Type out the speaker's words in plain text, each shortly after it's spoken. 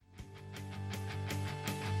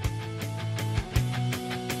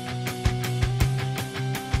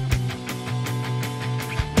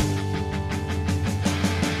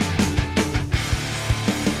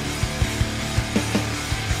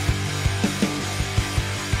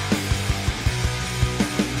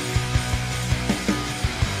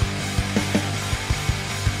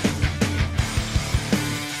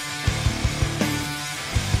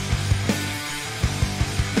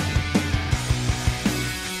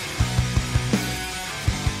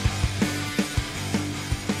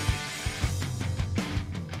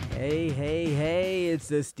Hey, it's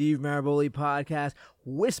the Steve Maraboli podcast,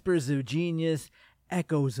 Whispers of Genius,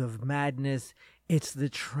 Echoes of Madness. It's the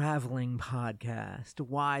traveling podcast.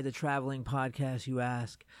 Why the traveling podcast, you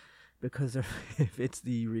ask? Because if it's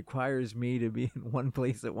the requires me to be in one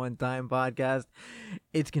place at one time podcast,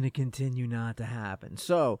 it's going to continue not to happen.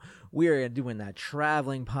 So we are doing that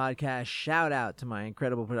traveling podcast. Shout out to my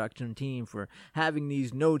incredible production team for having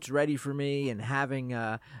these notes ready for me and having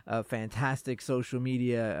fantastic social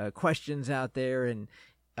media questions out there and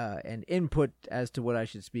input as to what I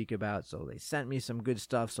should speak about. So they sent me some good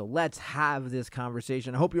stuff. So let's have this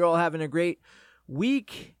conversation. I hope you're all having a great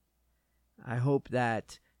week. I hope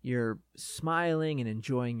that you're smiling and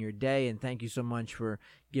enjoying your day, and thank you so much for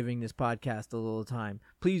giving this podcast a little time.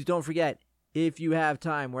 Please don't forget, if you have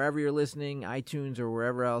time, wherever you're listening, iTunes or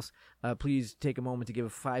wherever else, please take a moment to give a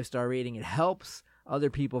 5-star rating. It helps other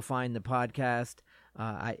people find the podcast.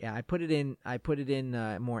 I put it in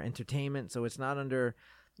more entertainment, so it's not under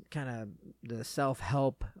kind of the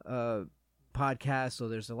self-help podcast, so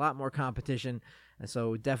there's a lot more competition, and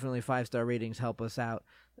so definitely 5-star ratings help us out.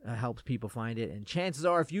 Helps people find it, and chances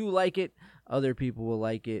are if you like it, other people will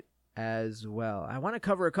like it as well. I want to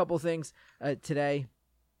cover a couple things today.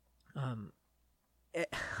 I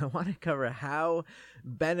want to cover how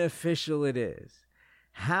beneficial it is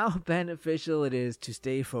to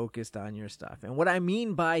stay focused on your stuff. And what I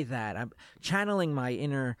mean by that, I'm channeling my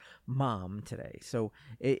inner mom today. So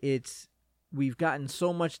we've gotten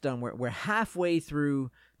so much done. We're halfway through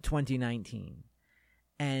 2019,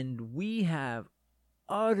 and we have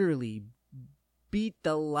utterly beat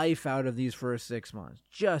the life out of these first 6 months.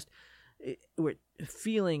 We're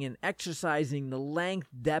feeling and exercising the length,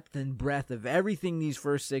 depth, and breadth of everything these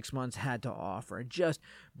first 6 months had to offer. Just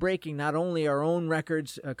breaking not only our own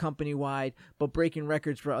records company-wide, but breaking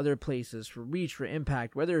records for other places, for reach, for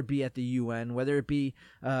impact, whether it be at the UN, whether it be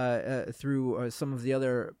through some of the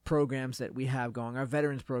other programs that we have going, our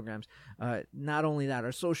veterans programs. Not only that,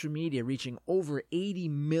 our social media reaching over 80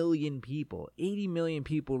 million people. 80 million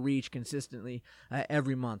people reach consistently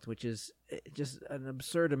every month, which is just an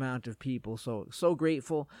absurd amount of people. So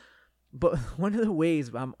grateful. But one of the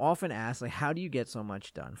ways I'm often asked, like, how do you get so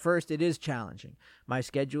much done? First, it is challenging. My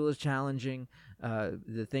schedule is challenging.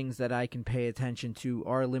 The things that I can pay attention to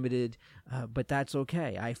are limited, but that's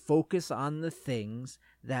okay. I focus on the things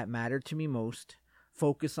that matter to me most,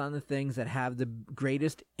 focus on the things that have the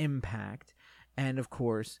greatest impact, and of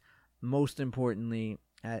course, most importantly,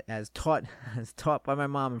 as taught by my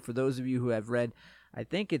mom, and for those of you who have read,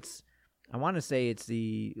 I want to say it's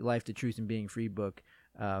the Life, the Truth, and Being Free book.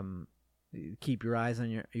 Keep your eyes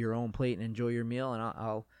on your own plate and enjoy your meal.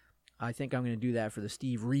 And I think I'm going to do that for the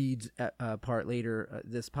Steve Reads part later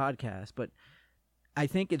this podcast. But I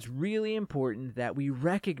think it's really important that we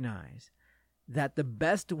recognize that the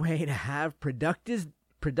best way to have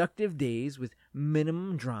productive days with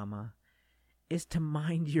minimum drama is to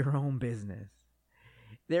mind your own business.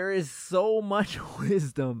 There is so much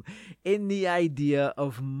wisdom in the idea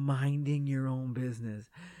of minding your own business,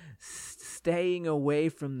 staying away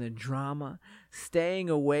from the drama, staying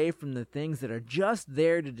away from the things that are just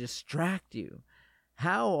there to distract you.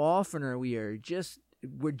 How often are we're just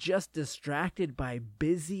distracted by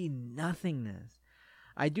busy nothingness?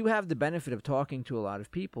 I do have the benefit of talking to a lot of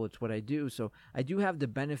people. It's what I do. So I do have the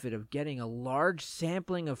benefit of getting a large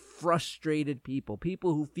sampling of frustrated people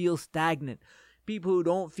who feel stagnant, people who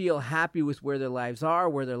don't feel happy with where their lives are,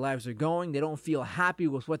 where their lives are going. They don't feel happy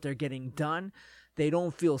with what they're getting done. They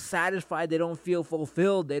don't feel satisfied. They don't feel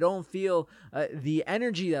fulfilled. They don't feel the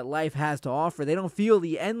energy that life has to offer. They don't feel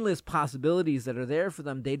the endless possibilities that are there for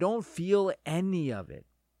them. They don't feel any of it.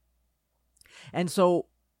 And so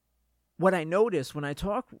what I notice when I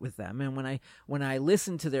talk with them and when I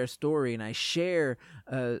listen to their story and I share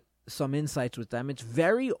some insights with them, it's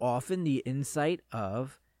very often the insight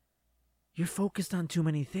of, you're focused on too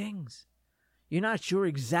many things. You're not sure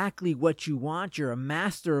exactly what you want. You're a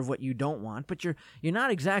master of what you don't want, but you're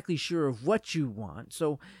not exactly sure of what you want.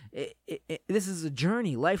 So this is a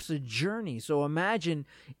journey. Life's a journey. So imagine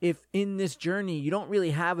if in this journey you don't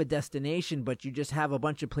really have a destination, but you just have a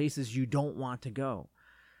bunch of places you don't want to go.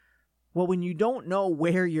 Well, when you don't know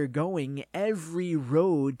where you're going, every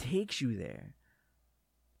road takes you there.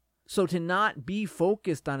 So to not be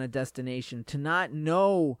focused on a destination, to not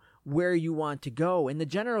know where you want to go, and the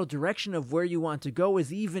general direction of where you want to go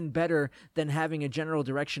is even better than having a general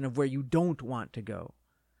direction of where you don't want to go.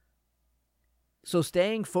 So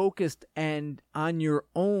staying focused and on your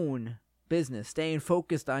own business, staying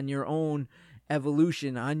focused on your own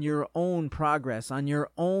evolution, on your own progress, on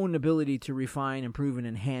your own ability to refine, improve, and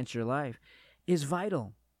enhance your life is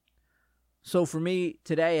vital. So for me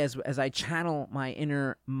today, as I channel my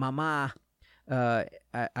inner mama,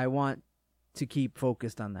 I want to keep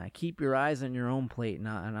focused on that. Keep your eyes on your own plate, and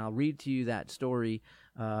I'll read to you that story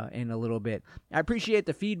in a little bit. I appreciate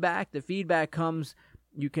the feedback. The feedback comes.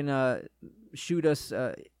 You can shoot us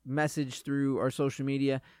a message through our social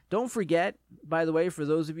media. Don't forget, by the way, for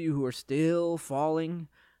those of you who are still falling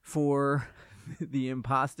for the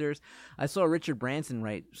imposters, I saw Richard Branson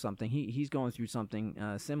write something. He's going through something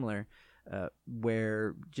similar.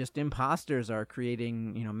 Where just imposters are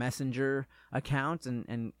creating, messenger accounts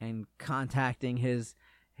and contacting his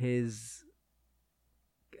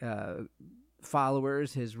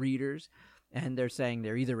followers, his readers, and they're saying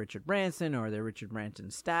they're either Richard Branson or they're Richard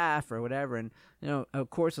Branson's staff or whatever. And, of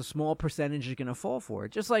course, a small percentage is going to fall for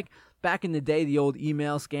it. Just like back in the day, the old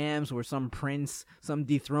email scams where some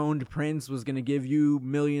dethroned prince was going to give you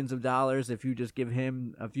millions of dollars if you just give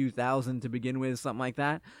him a few thousand to begin with, something like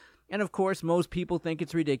that. And, of course, most people think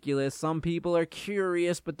it's ridiculous. Some people are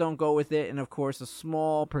curious but don't go with it. And, of course, a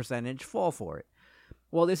small percentage fall for it.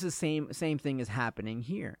 Well, this is same thing is happening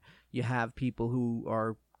here. You have people who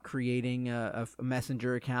are creating a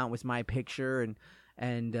messenger account with my picture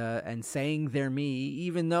and saying they're me,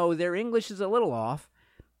 even though their English is a little off.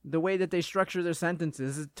 The way that they structure their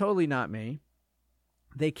sentences is totally not me.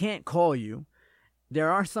 They can't call you. There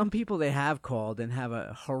are some people they have called and have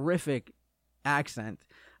a horrific accent.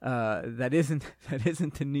 That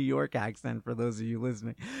isn't a New York accent, for those of you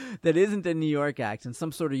listening. That isn't a New York accent,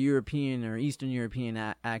 some sort of European or Eastern European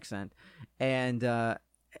accent, and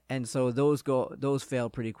so those fail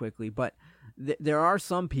pretty quickly. But there are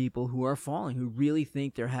some people who are falling, who really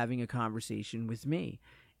think they're having a conversation with me.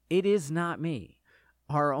 It is not me.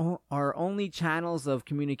 Our only channels of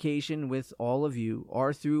communication with all of you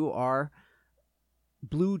are through our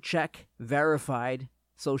blue check verified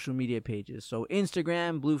social media pages. So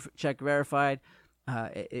Instagram, blue check verified.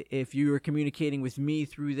 If you are communicating with me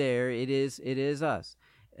through there, it is us.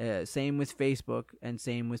 Same with Facebook and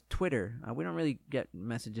same with Twitter. We don't really get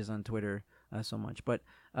messages on Twitter so much, but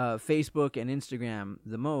Facebook and Instagram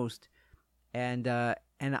the most. And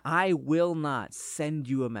I will not send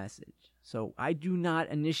you a message. So I do not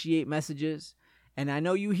initiate messages. And I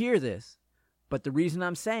know you hear this, but the reason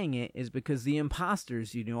I'm saying it is because the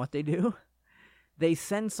imposters, you know what they do? They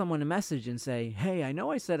send someone a message and say, hey, I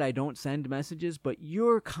know I said I don't send messages, but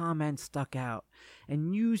your comment stuck out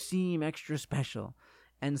and you seem extra special.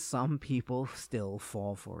 And some people still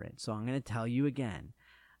fall for it. So I'm going to tell you again,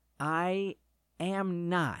 I am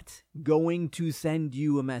not going to send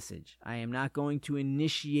you a message. I am not going to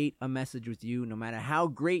initiate a message with you, no matter how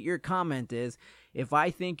great your comment is. If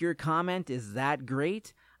I think your comment is that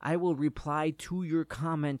great, I will reply to your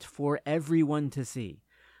comment for everyone to see.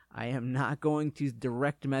 I am not going to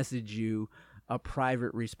direct message you a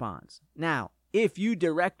private response. Now, if you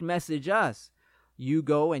direct message us, you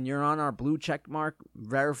go and you're on our blue checkmark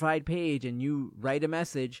verified page and you write a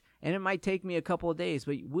message, and it might take me a couple of days,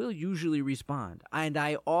 but we'll usually respond. And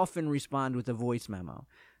I often respond with a voice memo.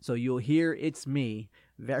 So you'll hear it's me,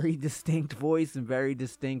 very distinct voice and very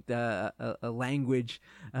distinct language.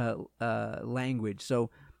 So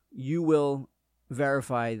you will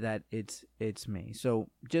verify that it's me. So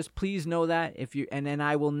just please know that and then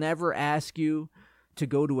I will never ask you to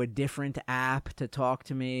go to a different app to talk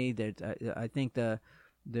to me. I think the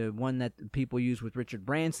one that people use with Richard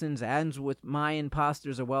Branson's ends with my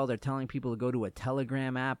imposters as well. They're telling people to go to a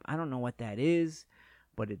Telegram app. I don't know what that is,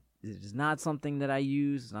 but it is not something that I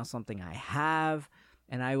use. It's not something I have.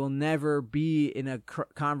 And I will never be in a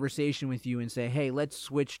conversation with you and say, hey, let's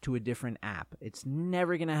switch to a different app. It's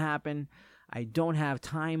never going to happen. I don't have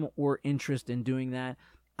time or interest in doing that.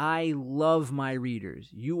 I love my readers.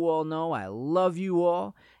 You all know I love you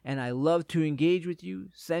all, and I love to engage with you.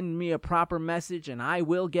 Send me a proper message, and I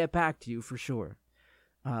will get back to you for sure.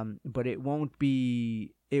 But it won't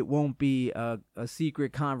be a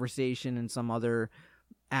secret conversation in some other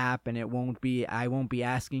app, and I won't be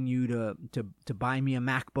asking you to buy me a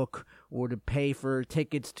MacBook or to pay for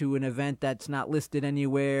tickets to an event that's not listed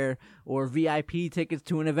anywhere, or VIP tickets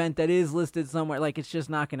to an event that is listed somewhere. Like, it's just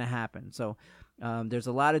not going to happen. So there's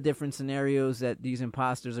a lot of different scenarios that these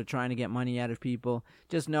imposters are trying to get money out of people.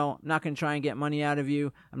 Just know, I'm not going to try and get money out of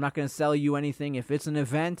you. I'm not going to sell you anything. If it's an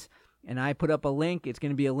event and I put up a link, it's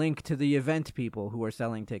going to be a link to the event people who are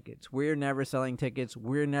selling tickets. We're never selling tickets.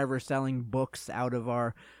 We're never selling books out of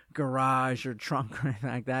our garage or trunk or anything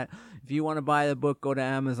like that. If you want to buy the book, go to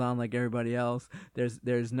Amazon like everybody else.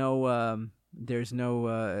 There's no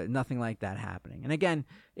nothing like that happening. And again,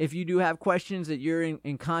 if you do have questions that you're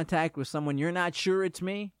in contact with someone you're not sure it's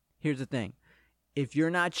me, here's the thing. If you're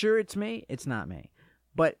not sure it's me, it's not me.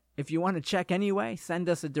 But if you want to check anyway, send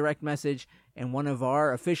us a direct message in one of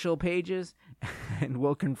our official pages, and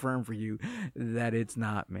we'll confirm for you that it's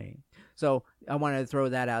not me. So I wanted to throw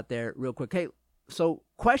that out there real quick. Hey, so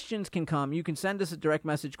questions can come. You can send us a direct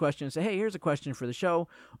message question and say, hey, here's a question for the show,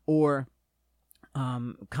 or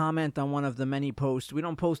comment on one of the many posts. We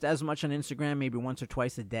don't post as much on Instagram, maybe once or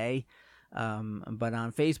twice a day. But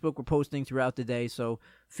on Facebook, we're posting throughout the day, so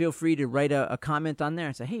feel free to write a comment on there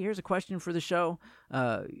and say, hey, here's a question for the show.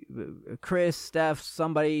 Chris, Steph,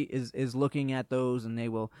 somebody is looking at those, and they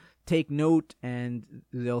will take note, and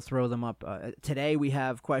they'll throw them up. Today, we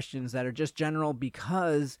have questions that are just general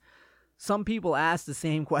because some people ask the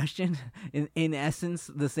same question, in essence,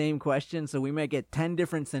 the same question. So we might get 10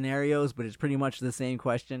 different scenarios, but it's pretty much the same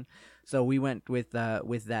question. So we went with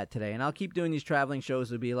that today. And I'll keep doing these traveling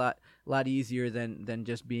shows. It'll be a lot easier than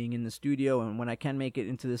just being in the studio. And when I can make it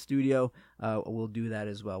into the studio, we'll do that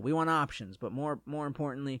as well. We want options, but more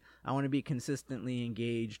importantly, I want to be consistently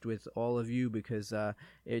engaged with all of you, because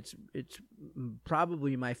it's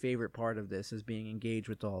probably my favorite part of this, is being engaged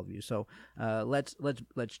with all of you. So let's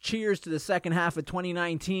cheers to the second half of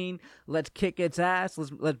 2019. Let's kick its ass.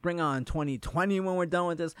 Let's bring on 2020 when we're done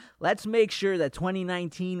with this. Let's make sure that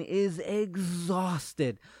 2019 is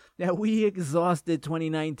exhausted. That we exhausted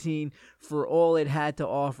 2019 for all it had to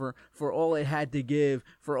offer, for all it had to give,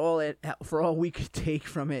 for all we could take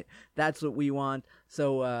from it. That's what we want.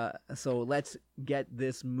 So let's get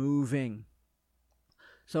this moving.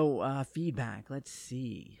 So feedback. Let's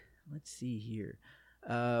see here.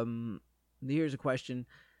 Here's a question.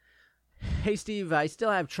 Hey Steve, I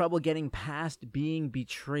still have trouble getting past being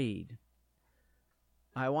betrayed.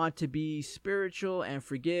 I want to be spiritual and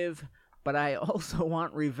forgive, but I also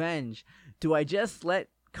want revenge. Do I just let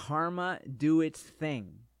karma do its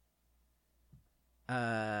thing?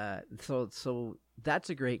 So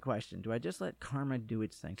that's a great question. Do I just let karma do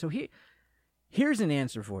its thing? So here's an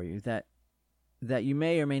answer for you that you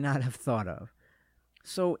may or may not have thought of.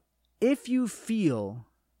 So if you feel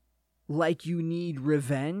like you need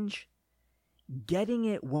revenge, getting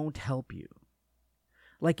it won't help you.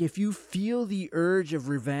 Like if you feel the urge of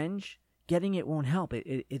revenge, getting it won't help.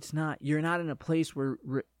 It's not. You're not in a place where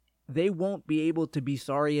they won't be able to be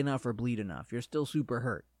sorry enough or bleed enough. You're still super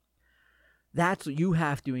hurt. That's what you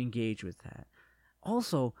have to engage with that.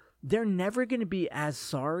 Also, they're never going to be as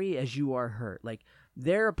sorry as you are hurt. Like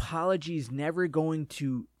their apology is never going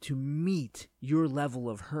to meet your level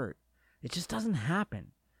of hurt. It just doesn't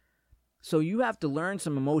happen. So you have to learn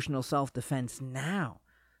some emotional self-defense now,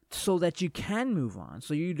 so that you can move on,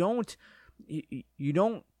 so you don't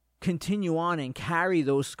continue on and carry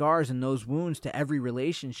those scars and those wounds to every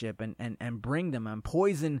relationship and bring them and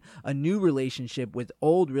poison a new relationship with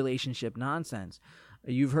old relationship nonsense.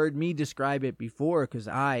 You've heard me describe it before, because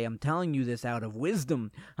I am telling you this out of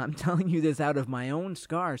wisdom. I'm telling you this out of my own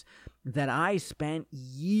scars, that I spent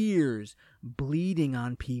years bleeding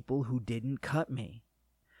on people who didn't cut me.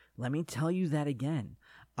 Let me tell you that again.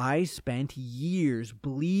 I spent years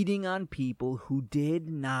bleeding on people who did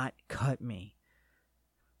not cut me.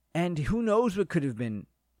 And who knows what could have been.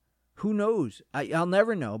 Who knows? I'll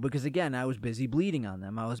never know, because, again, I was busy bleeding on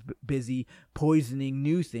them. I was busy poisoning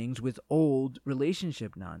new things with old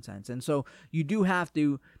relationship nonsense. And so you do have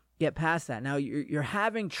to get past that. Now, you're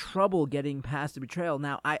having trouble getting past the betrayal.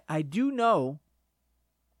 Now, I do know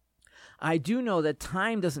that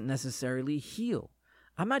time doesn't necessarily heal.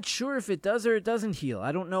 I'm not sure if it does or it doesn't heal.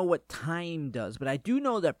 I don't know what time does, but I do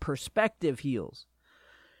know that perspective heals.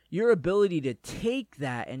 Your ability to take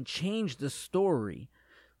that and change the story,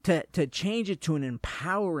 to change it to an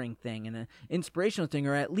empowering thing and an inspirational thing,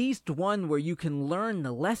 or at least one where you can learn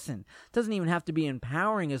the lesson. It doesn't even have to be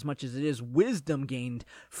empowering as much as it is wisdom gained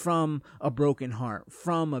from a broken heart,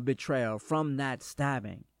 from a betrayal, from that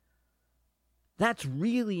stabbing. That's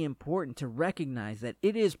really important to recognize, that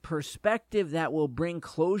it is perspective that will bring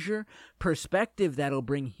closure, perspective that will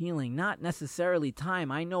bring healing, not necessarily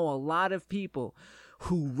time. I know a lot of people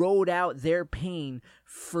who rode out their pain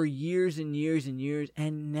for years and years and years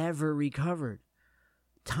and never recovered.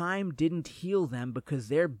 Time didn't heal them because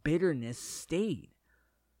their bitterness stayed.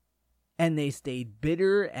 And they stayed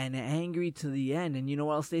bitter and angry to the end. And you know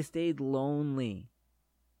what else? They stayed lonely.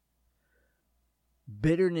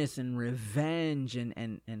 Bitterness and revenge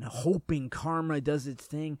and hoping karma does its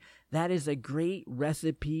thing, that is a great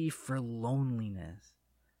recipe for loneliness.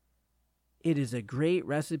 It is a great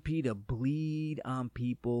recipe to bleed on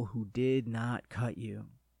people who did not cut you.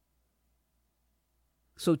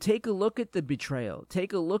 So take a look at the betrayal.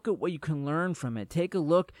 Take a look at what you can learn from it. Take a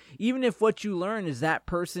look, even if what you learn is that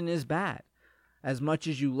person is bad. As much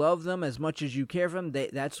as you love them, as much as you care for them,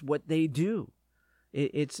 that's what they do.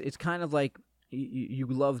 It's kind of like you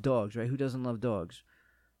love dogs, right? Who doesn't love dogs?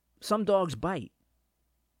 Some dogs bite.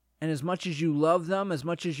 And as much as you love them, as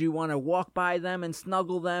much as you want to walk by them and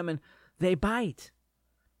snuggle them, and they bite.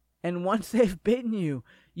 And once they've bitten you,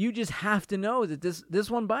 you just have to know that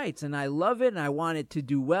this one bites. And I love it, and I want it to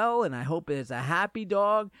do well, and I hope it's a happy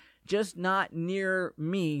dog, just not near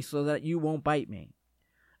me so that you won't bite me.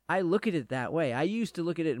 I look at it that way. I used to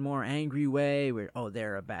look at it in a more angry way where, oh,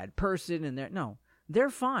 they're a bad person, and they're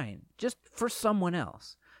fine, just for someone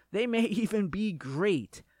else. They may even be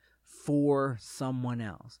great for someone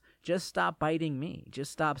else. Just stop biting me.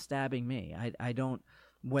 Just stop stabbing me. I don't,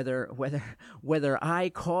 whether I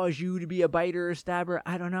cause you to be a biter or stabber,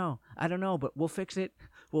 I don't know, but we'll fix it.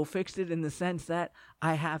 We'll fix it in the sense that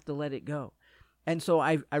I have to let it go. And so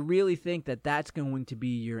I really think that that's going to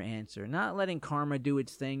be your answer. Not letting karma do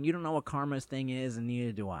its thing. You don't know what karma's thing is, and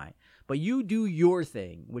neither do I. But you do your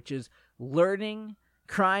thing, which is learning,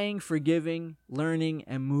 crying, forgiving, learning,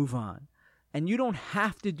 and move on. And you don't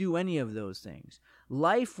have to do any of those things.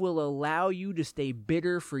 Life will allow you to stay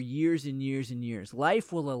bitter for years and years and years.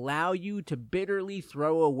 Life will allow you to bitterly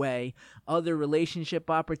throw away other relationship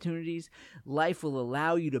opportunities. Life will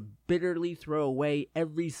allow you to bitterly throw away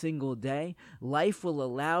every single day. Life will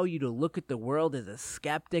allow you to look at the world as a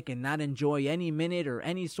skeptic and not enjoy any minute or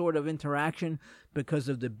any sort of interaction because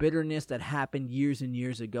of the bitterness that happened years and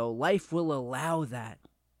years ago. Life will allow that.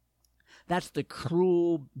 That's the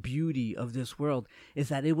cruel beauty of this world, is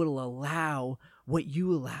that it will allow what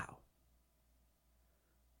you allow.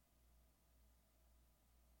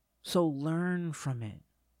 So learn from it.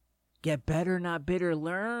 Get better, not bitter.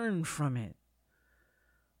 Learn from it.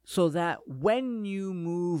 So that when you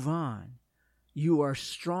move on, you are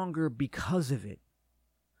stronger because of it.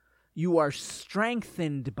 You are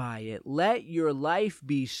strengthened by it. Let your life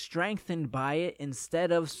be strengthened by it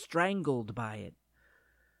instead of strangled by it.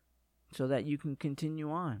 So that you can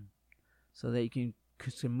continue on, so that you can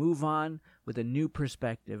move on with a new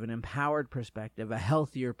perspective, an empowered perspective, a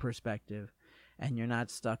healthier perspective, and you're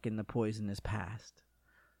not stuck in the poisonous past.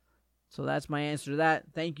 So that's my answer to that.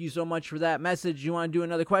 Thank you so much for that message. You want to do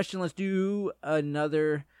another question? Let's do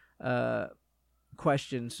another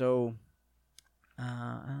question. So,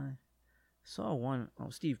 I saw one. Oh,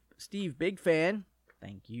 Steve, big fan.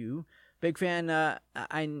 Thank you. Big fan.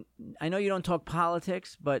 I know you don't talk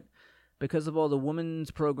politics, but because of all the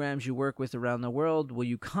women's programs you work with around the world, will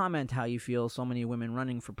you comment how you feel so many women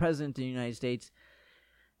running for president in the United States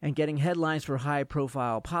and getting headlines for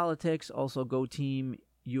high-profile politics? Also, Go Team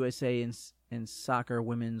USA in Soccer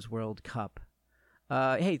Women's World Cup.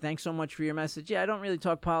 Hey, thanks so much for your message. Yeah, I don't really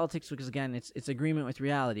talk politics because, again, it's agreement with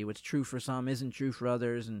reality. What's true for some isn't true for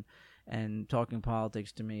others, and talking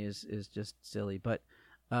politics to me is just silly. But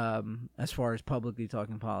as far as publicly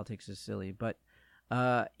talking politics is silly. But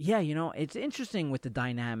yeah, it's interesting with the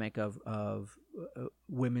dynamic of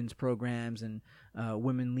women's programs and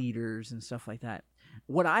women leaders and stuff like that.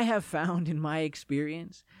 What I have found in my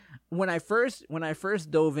experience, when I first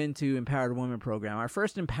dove into Empowered Women Program, our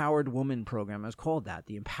first Empowered Woman Program, I was called that,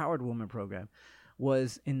 the Empowered Woman Program,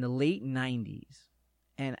 was in the late 90s.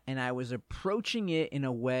 And I was approaching it in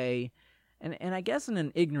a way, and I guess in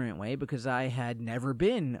an ignorant way, because I had never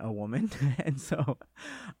been a woman. And so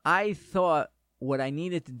I thought what I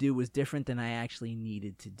needed to do was different than I actually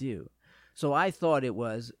needed to do. So I thought it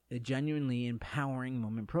was a genuinely empowering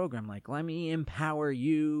woman program. Like, let me empower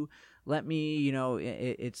you. Let me,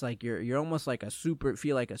 it's like you're almost like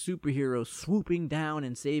feel like a superhero swooping down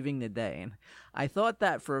and saving the day. And I thought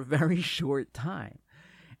that for a very short time.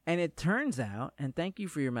 And it turns out, and thank you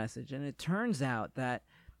for your message, and it turns out that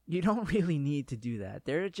you don't really need to do that.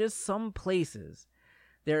 There are just some places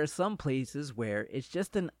where it's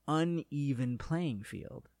just an uneven playing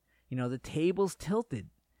field. The table's tilted.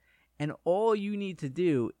 And all you need to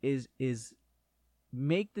do is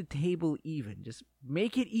make the table even. Just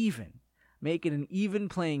make it even. Make it an even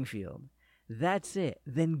playing field. That's it.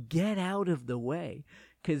 Then get out of the way.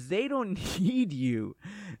 Because they don't need you.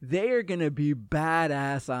 They are going to be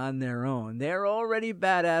badass on their own. They're already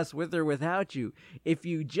badass with or without you. If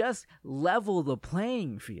you just level the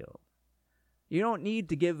playing field. You don't need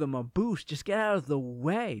to give them a boost. Just get out of the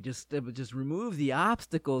way. Just remove the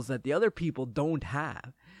obstacles that the other people don't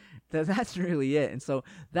have. That's really it. And so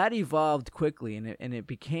that evolved quickly, and it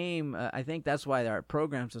became, I think that's why our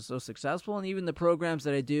programs are so successful. And even the programs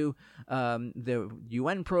that I do, the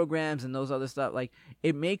UN programs and those other stuff, like,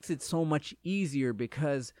 it makes it so much easier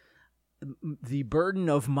because the burden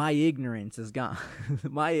of my ignorance is gone.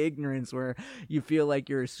 My ignorance, where you feel like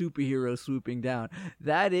you're a superhero swooping down,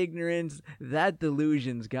 that ignorance, that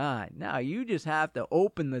delusion's gone. Now you just have to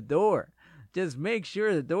open the door. Just make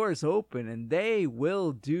sure the door's open, and they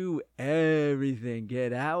will do everything.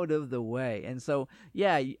 Get out of the way. And so,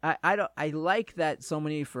 yeah, I like that so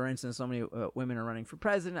many women are running for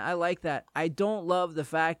president. I like that. I don't love the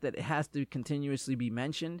fact that it has to continuously be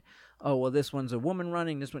mentioned. Oh, well, this one's a woman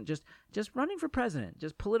running. This one just running for president.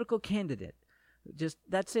 Just political candidate. Just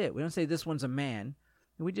that's it. We don't say this one's a man.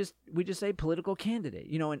 We just say political candidate.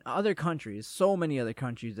 You know, in other countries, so many other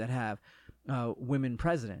countries that have women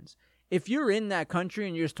presidents. If you're in that country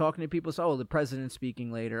and you're just talking to people, so, oh, the president's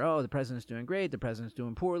speaking later. Oh, the president's doing great. The president's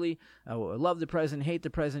doing poorly. Oh, I love the president, hate the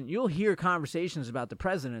president. You'll hear conversations about the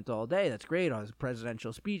president all day. That's great. Oh, his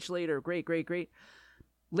presidential speech later. Great, great, great.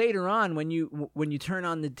 Later on, when you turn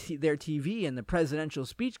on their TV and the presidential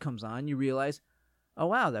speech comes on, you realize, oh,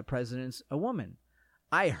 wow, that president's a woman.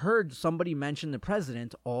 I heard somebody mention the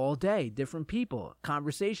president all day, different people,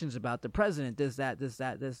 conversations about the president, this,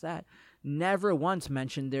 that. Never once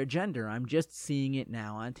mentioned their gender. I'm just seeing it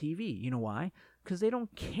now on TV. You know why? Because they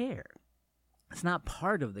don't care. It's not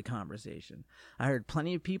part of the conversation. I heard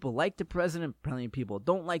plenty of people like the president, plenty of people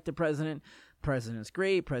don't like the president. President's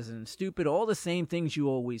great, president's stupid, all the same things you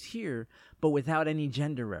always hear, but without any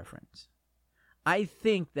gender reference. I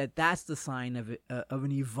think that that's the sign of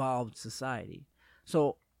an evolved society.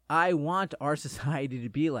 So I want our society to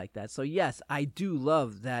be like that. So yes, I do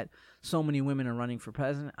love that so many women are running for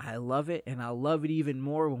president. I love it, and I'll love it even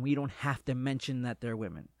more when we don't have to mention that they're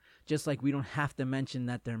women. Just like we don't have to mention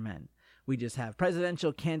that they're men. We just have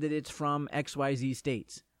presidential candidates from XYZ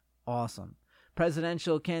states. Awesome.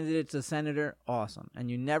 Presidential candidates, a senator, awesome. And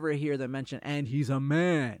you never hear them mention, and he's a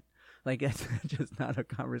man. Like, that's just not a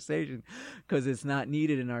conversation because it's not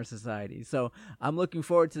needed in our society. So I'm looking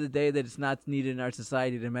forward to the day that it's not needed in our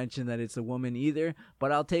society to mention that it's a woman either,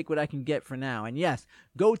 but I'll take what I can get for now. And yes,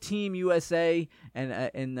 go Team USA and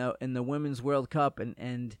in the Women's World Cup,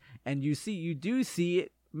 and you do see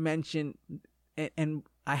it mentioned, and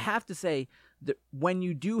I have to say that when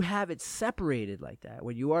you do have it separated like that,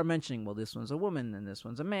 when you are mentioning, well, this one's a woman and this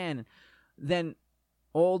one's a man, then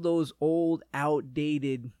all those old,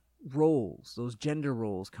 outdated roles, those gender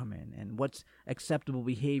roles come in, and what's acceptable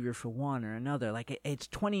behavior for one or another. Like, it's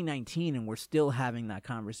 2019 and we're still having that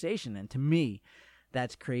conversation, and to me,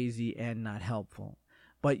 that's crazy and not helpful.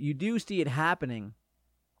 But you do see it happening.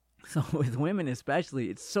 So with women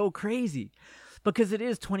especially, it's so crazy because it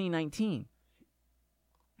is 2019.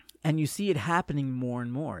 And you see it happening more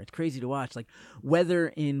and more. It's crazy to watch. Like, whether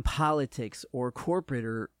in politics or corporate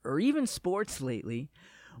or even sports lately,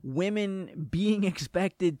 women being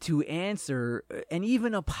expected to answer and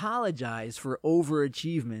even apologize for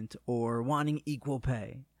overachievement or wanting equal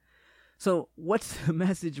pay. So what's the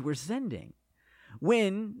message we're sending?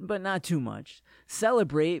 Win, but not too much.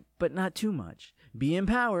 Celebrate, but not too much. Be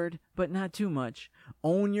empowered, but not too much.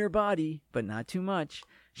 Own your body, but not too much.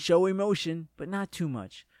 Show emotion, but not too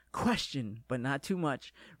much. Question, but not too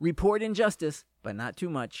much. Report injustice, but not too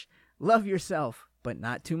much. Love yourself, but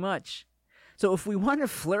not too much. So if we want to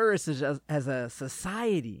flourish as a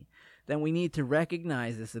society, then we need to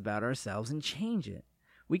recognize this about ourselves and change it.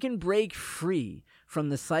 We can break free from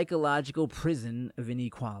the psychological prison of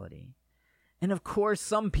inequality. And of course,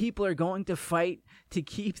 some people are going to fight to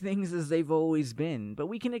keep things as they've always been, but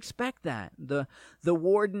we can expect that. The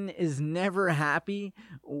warden is never happy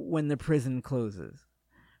when the prison closes.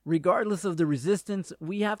 Regardless of the resistance,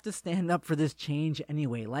 we have to stand up for this change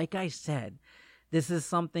anyway. Like I said, this is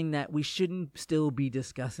something that we shouldn't still be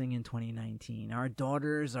discussing in 2019. Our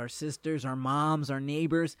daughters, our sisters, our moms, our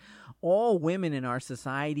neighbors, all women in our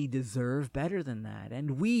society deserve better than that.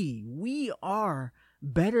 And we are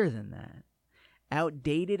better than that.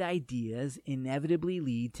 Outdated ideas inevitably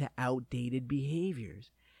lead to outdated behaviors.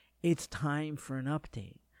 It's time for an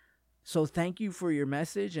update. So thank you for your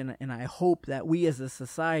message, and I hope that we as a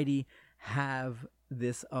society have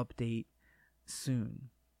this update soon.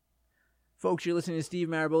 Folks, you're listening to Steve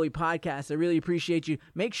Maraboli Podcast. I really appreciate you.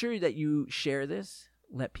 Make sure that you share this.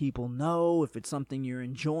 Let people know if it's something you're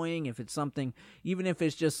enjoying, if it's something, even if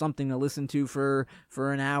it's just something to listen to for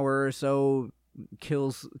an hour or so,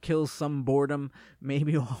 kills some boredom,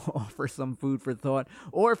 maybe offer some food for thought,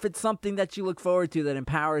 or if it's something that you look forward to that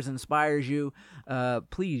empowers, inspires you,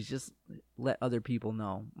 please just let other people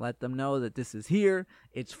know. Let them know that this is here,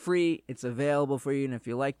 it's free, it's available for you, and if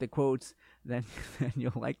you like the quotes, then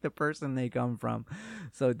you'll like the person they come from.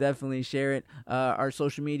 So definitely share it. Our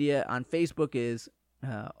social media on Facebook is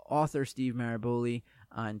author Steve Maraboli.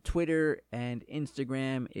 On Twitter and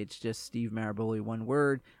Instagram, it's just Steve Maraboli, one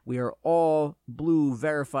word. We are all blue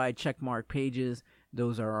verified checkmark pages.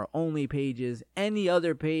 Those are our only pages. Any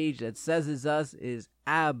other page that says it's us is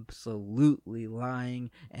absolutely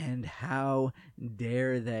lying, and how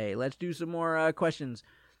dare they? Let's do some more questions.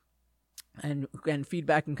 And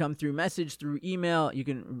feedback can come through message, through email. You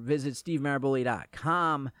can visit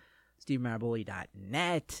SteveMaraboli.com,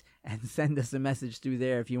 SteveMaraboli.net, and send us a message through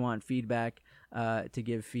there if you want feedback, to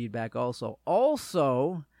give feedback also.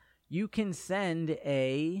 Also, you can send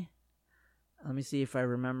a... Let me see if I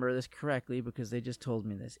remember this correctly, because they just told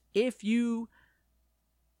me this. If you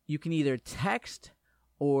can either text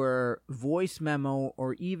or voice memo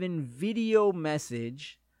or even video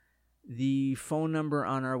message the phone number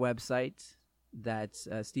on our website. That's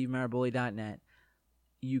SteveMaraboli.net.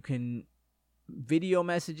 You can video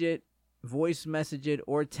message it, voice message it,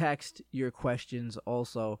 or text your questions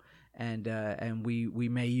also. And we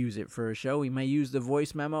may use it for a show. We may use the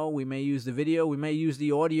voice memo. We may use the video. We may use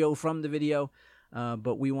the audio from the video.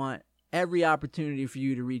 But we want every opportunity for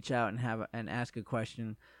you to reach out and ask a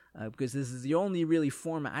question, because this is the only really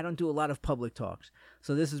format. I don't do a lot of public talks,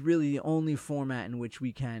 so this is really the only format in which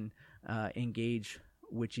we can engage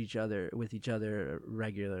with each other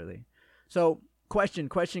regularly. So, question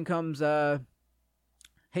comes.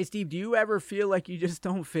 Hey Steve, do you ever feel like you just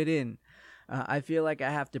don't fit in? I feel like I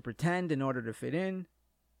have to pretend in order to fit in.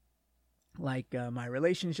 Like my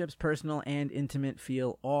relationships, personal and intimate,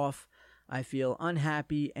 feel off. I feel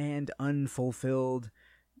unhappy and unfulfilled.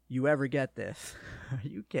 You ever get this? Are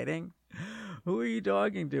you kidding? Who are you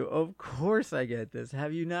talking to? Of course I get this.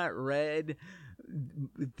 Have you not read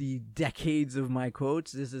the decades of my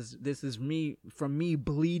quotes? This is me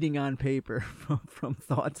bleeding on paper from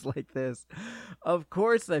thoughts like this. Of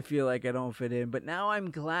course I feel like I don't fit in, but now I'm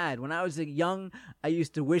glad. When I was young, I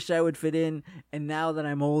used to wish I would fit in, and now that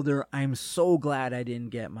I'm older, I'm so glad I didn't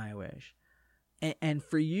get my wish. And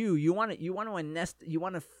for you want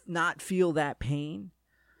to not feel that pain.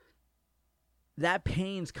 That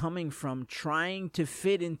pain's coming from trying to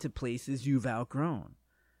fit into places you've outgrown.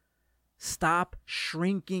 Stop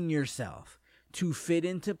shrinking yourself to fit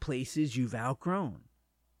into places you've outgrown.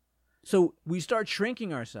 So we start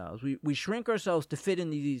shrinking ourselves. We shrink ourselves to fit in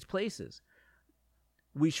these places.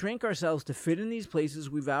 We shrink ourselves to fit in these places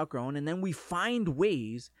we've outgrown, and then we find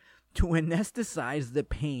ways to anesthetize the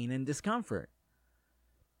pain and discomfort.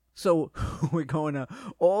 So we're going to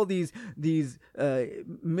all these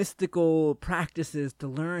mystical practices to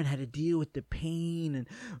learn how to deal with the pain and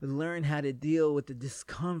learn how to deal with the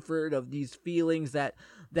discomfort of these feelings that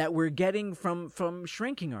we're getting from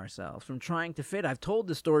shrinking ourselves, from trying to fit. I've told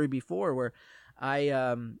the story before where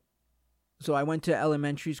I went to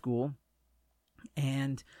elementary school,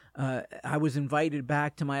 and I was invited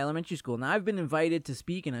back to my elementary school. Now, I've been invited to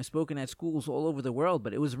speak, and I've spoken at schools all over the world,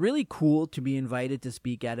 but it was really cool to be invited to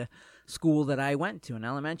speak at a school that I went to, an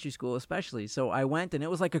elementary school especially. So I went, and it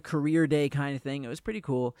was like a career day kind of thing. It was pretty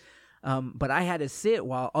cool. But I had to sit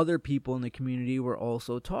while other people in the community were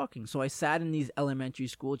also talking. So I sat in these elementary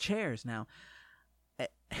school chairs.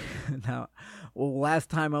 Last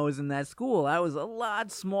time I was in that school, I was a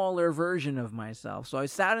lot smaller version of myself. So I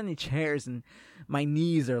sat in the chairs, and my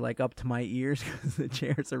knees are like up to my ears because the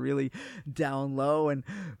chairs are really down low. And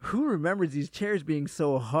who remembers these chairs being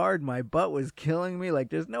so hard? My butt was killing me. Like,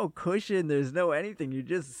 there's no cushion, there's no anything. You're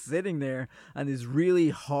just sitting there on these really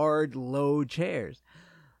hard, low chairs.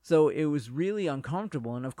 So it was really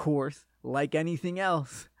uncomfortable. And of course, like anything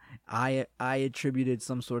else, I attributed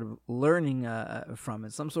some sort of learning from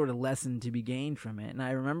it, some sort of lesson to be gained from it. And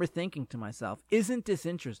I remember thinking to myself, isn't this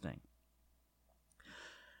interesting?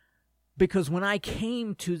 Because when I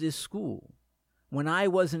came to this school, when I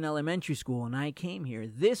was in elementary school and I came here,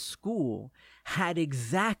 this school had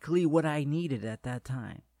exactly what I needed at that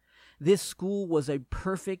time. This school was a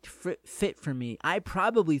perfect fit for me. I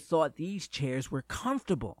probably thought these chairs were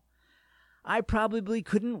comfortable. I probably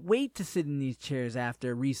couldn't wait to sit in these chairs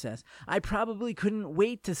after recess. I probably couldn't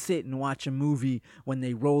wait to sit and watch a movie when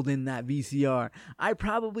they rolled in that VCR. I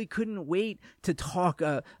probably couldn't wait to talk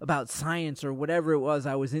about science or whatever it was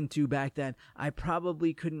I was into back then. I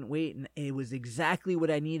probably couldn't wait, and it was exactly what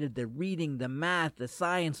I needed. The reading, the math, the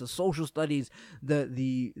science, the social studies,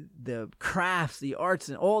 the crafts, the arts,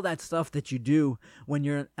 and all that stuff that you do when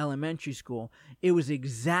you're in elementary school. It was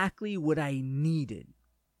exactly what I needed.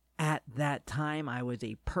 At that time, I was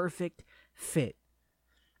a perfect fit.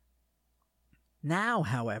 Now,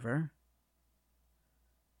 however,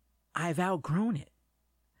 I've outgrown it,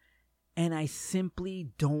 and I simply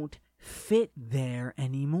don't fit there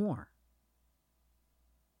anymore.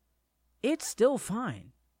 It's still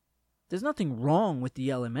fine. There's nothing wrong with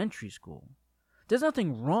the elementary school. There's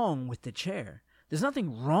nothing wrong with the chair. There's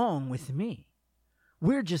nothing wrong with me.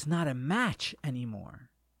 We're just not a match anymore.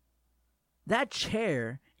 That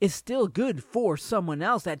chair is still good for someone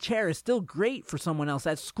else. That chair is still great for someone else.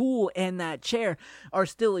 That school and that chair are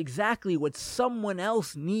still exactly what someone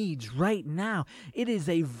else needs right now. It is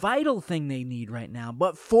a vital thing they need right now.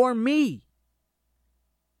 But for me,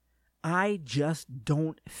 I just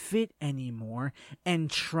don't fit anymore, and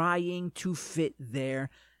trying to fit there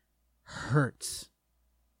hurts.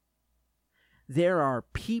 There are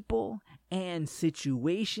people and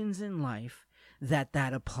situations in life that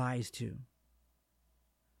applies to.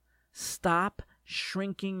 Stop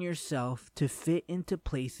shrinking yourself to fit into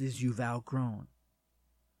places you've outgrown.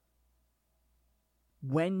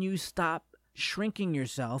 When you stop shrinking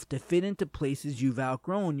yourself to fit into places you've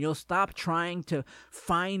outgrown, you'll stop trying to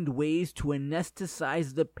find ways to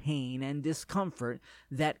anesthetize the pain and discomfort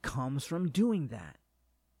that comes from doing that.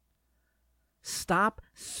 Stop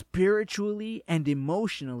spiritually and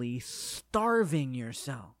emotionally starving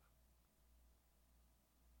yourself.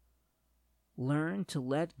 Learn to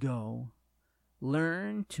let go,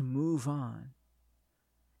 learn to move on,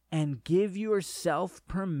 and give yourself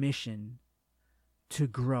permission to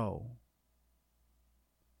grow.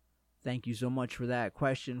 Thank you so much for that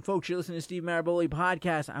question. Folks, you're listening to Steve Maraboli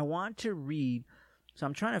Podcast. I want to read, so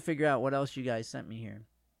I'm trying to figure out what else you guys sent me here.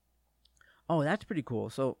 Oh, that's pretty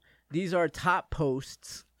cool. So these are top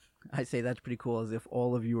posts. I say that's pretty cool as if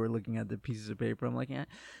all of you are looking at the pieces of paper I'm looking at.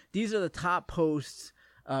 These are the top posts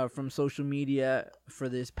from social media for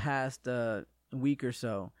this past week or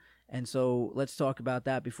so. And so let's talk about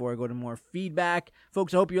that before I go to more feedback.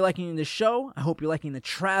 Folks, I hope you're liking the show. I hope you're liking the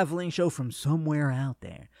traveling show from somewhere out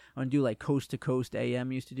there. I'm going to do like Coast to Coast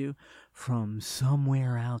AM used to do, from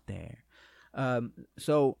somewhere out there.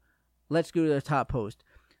 So let's go to the top post.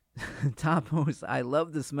 Top post, I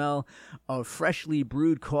love the smell of freshly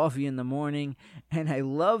brewed coffee in the morning, and I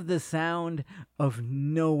love the sound of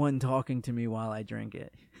no one talking to me while I drink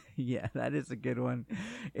it. Yeah, that is a good one.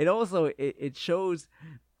 It also, it shows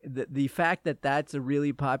the fact that that's a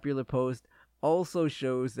really popular post also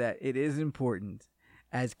shows that it is important.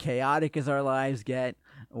 As chaotic as our lives get,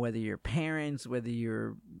 whether you're parents, whether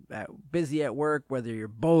you're busy at work, whether you're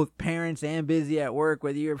both parents and busy at work,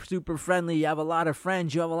 whether you're super friendly, you have a lot of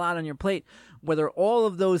friends, you have a lot on your plate, whether all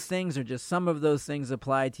of those things or just some of those things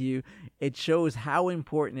apply to you, it shows how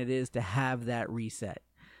important it is to have that reset.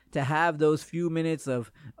 To have those few minutes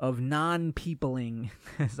of non-peopling,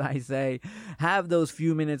 as I say, have those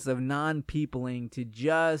few minutes of non-peopling to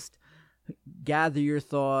just gather your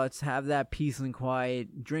thoughts, have that peace and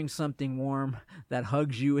quiet, drink something warm that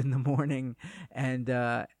hugs you in the morning, and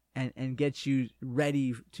gets you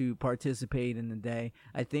ready to participate in the day.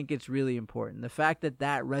 I think it's really important. The fact that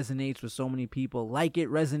resonates with so many people, like it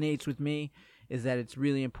resonates with me, is that it's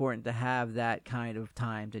really important to have that kind of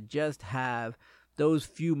time, to just have those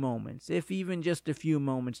few moments, if even just a few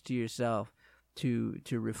moments to yourself, to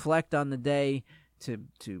reflect on the day, to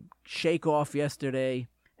shake off yesterday,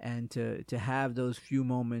 and to have those few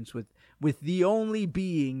moments with the only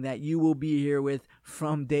being that you will be here with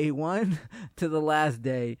from day one to the last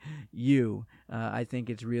day, you. I think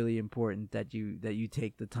it's really important that you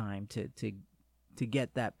take the time to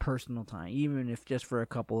get that personal time, even if just for a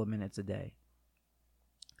couple of minutes a day.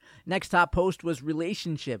 Next top post was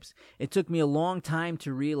relationships. It took me a long time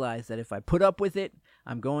to realize that if I put up with it,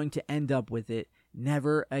 I'm going to end up with it.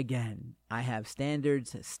 Never again. I have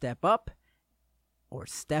standards. Step up or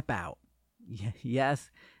step out.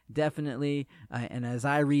 Yes, definitely. And as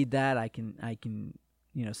I read that, I can,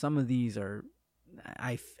 some of these are,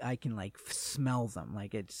 I can like smell them.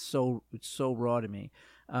 Like it's so raw to me.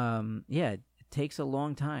 It takes a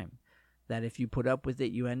long time. That if you put up with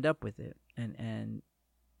it, you end up with it, and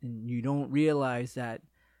you don't realize that.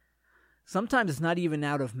 Sometimes it's not even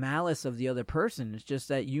out of malice of the other person. It's just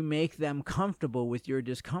that you make them comfortable with your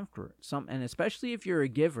discomfort. And especially if you're a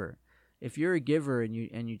giver. If you're a giver and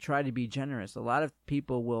you try to be generous, a lot of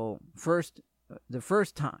people will the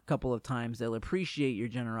first couple of times they'll appreciate your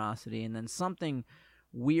generosity, and then something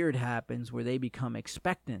weird happens where they become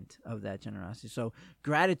expectant of that generosity. So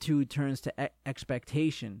gratitude turns to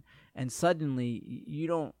expectation, and suddenly you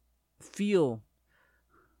don't feel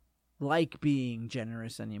like being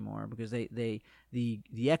generous anymore, because the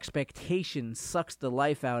expectation sucks the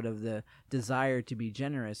life out of the desire to be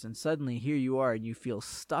generous, and suddenly here you are and you feel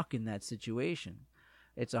stuck in that situation.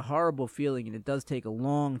 It's a horrible feeling, and it does take a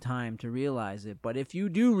long time to realize it. But if you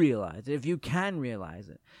do realize it, if you can realize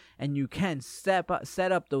it, and you can set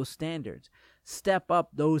up those standards, step up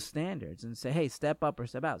those standards and say, hey, step up or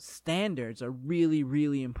step out. Standards are really,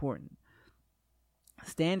 really important.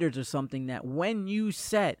 Standards are something that when you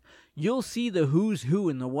set, you'll see the who's who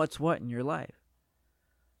and the what's what in your life.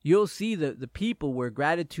 You'll see the people where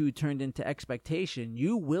gratitude turned into expectation.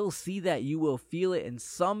 You will see that. You will feel it. And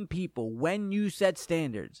some people, when you set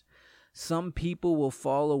standards, some people will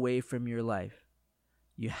fall away from your life.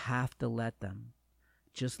 You have to let them.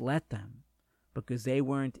 Just let them. Because they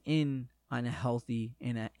weren't in a healthy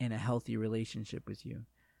relationship with you.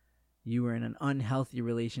 You were in an unhealthy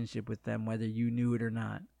relationship with them, whether you knew it or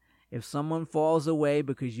not. If someone falls away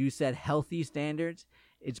because you set healthy standards,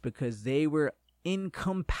 it's because they were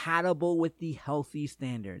incompatible with the healthy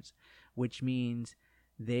standards, which means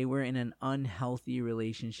they were in an unhealthy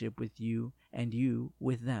relationship with you and you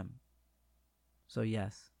with them. So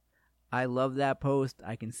yes, I love that post.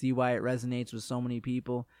 I can see why it resonates with so many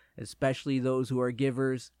people, especially those who are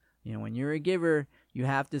givers. You know, when you're a giver, you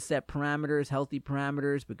have to set parameters, healthy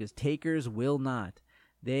parameters, because takers will not.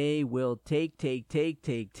 They will take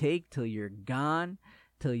till you're gone,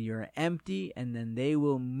 till you're empty, and then they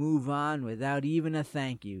will move on without even a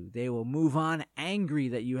thank you. They will move on angry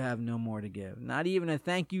that you have no more to give. Not even a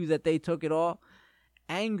thank you that they took it all,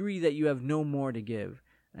 angry that you have no more to give.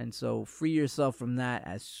 And so free yourself from that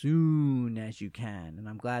as soon as you can. And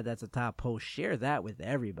I'm glad that's a top post. Share that with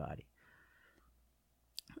everybody.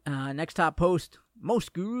 Next top post.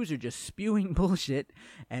 Most gurus are just spewing bullshit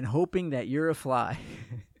and hoping that you're a fly.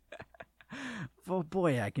 Oh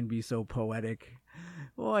boy, I can be so poetic.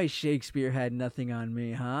 Boy, Shakespeare had nothing on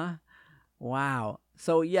me, huh? Wow.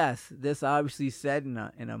 So yes, this obviously said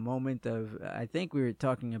in a moment of, I think we were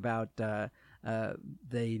talking about the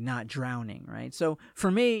not drowning, right? So for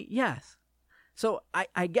me, yes. So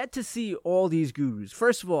I get to see all these gurus.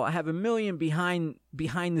 First of all, I have a million behind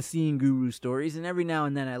the scene guru stories, and every now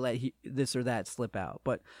and then I let this or that slip out.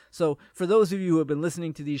 But so for those of you who have been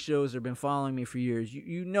listening to these shows or been following me for years,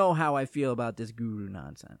 you know how I feel about this guru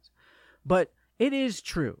nonsense. But it is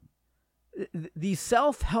true. The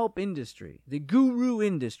self-help industry, the guru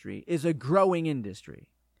industry, is a growing industry.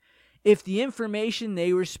 If the information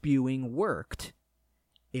they were spewing worked,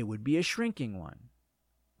 it would be a shrinking one.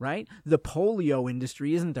 Right? The polio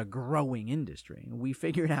industry isn't a growing industry. We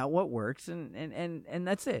figured out what works, and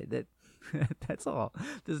that's it. That's all.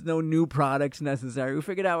 There's no new products necessary. We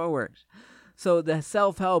figured out what works. So the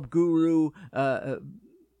self-help guru,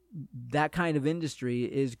 that kind of industry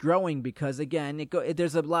is growing because, again,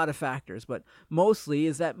 there's a lot of factors, but mostly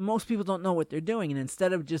is that most people don't know what they're doing. And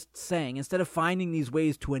instead of finding these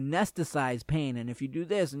ways to anesthetize pain, and if you do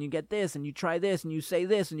this and you get this and you try this and you say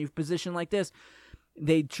this and you position like this,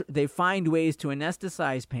 they find ways to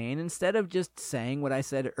anesthetize pain instead of just saying what I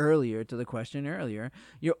said earlier to the question earlier.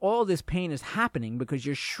 All this pain is happening because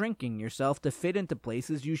you're shrinking yourself to fit into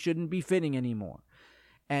places you shouldn't be fitting anymore.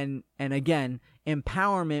 And again,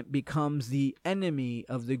 empowerment becomes the enemy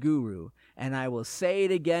of the guru. And I will say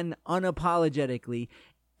it again unapologetically.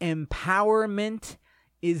 Empowerment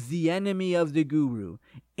is the enemy of the guru.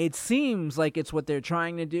 It seems like it's what they're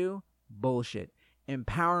trying to do. Bullshit.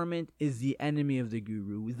 Empowerment is the enemy of the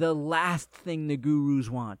guru. The last thing the gurus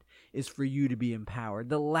want is for you to be empowered.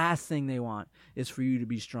 The last thing they want is for you to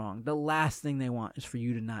be strong. The last thing they want is for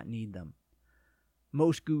you to not need them.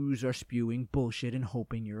 Most gurus are spewing bullshit and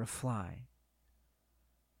hoping you're a fly.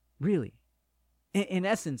 Really. In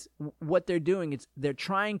essence, what they're doing is they're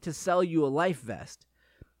trying to sell you a life vest.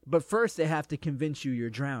 But first they have to convince you you're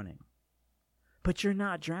drowning. But you're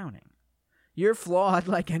not drowning. You're flawed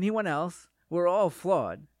like anyone else. We're all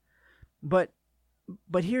flawed. But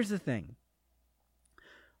here's the thing.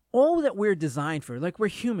 All that we're designed for, like we're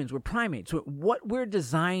humans, we're primates, what we're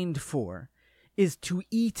designed for is to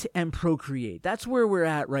eat and procreate. That's where we're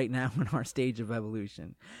at right now in our stage of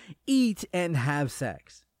evolution. Eat and have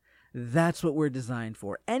sex. That's what we're designed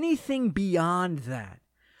for. Anything beyond that,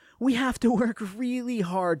 we have to work really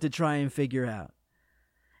hard to try and figure out.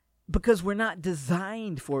 Because we're not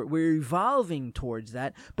designed for it. We're evolving towards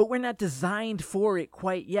that, but we're not designed for it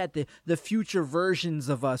quite yet. The future versions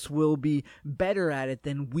of us will be better at it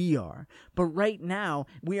than we are. But right now,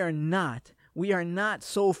 we are not. We are not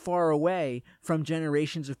so far away from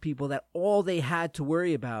generations of people that all they had to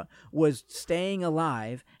worry about was staying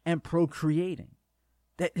alive and procreating.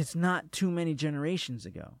 That it's not too many generations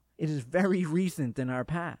ago. It is very recent in our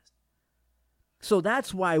past. So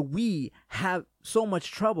that's why we have so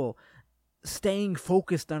much trouble staying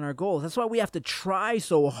focused on our goals. That's why we have to try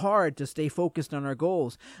so hard to stay focused on our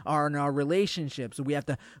goals, on our relationships.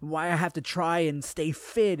 Why I have to try and stay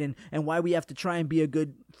fit, and why we have to try and be a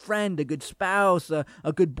good friend, a good spouse, a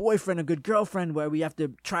good boyfriend, a good girlfriend, why we have to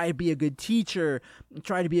try to be a good teacher,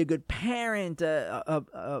 try to be a good parent,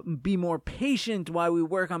 be more patient, why we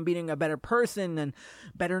work on being a better person and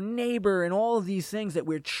better neighbor, and all of these things that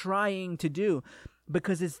we're trying to do.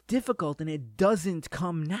 because it's difficult and it doesn't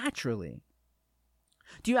come naturally.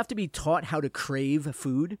 Do you have to be taught how to crave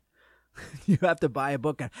food? You have to buy a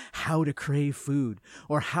book on how to crave food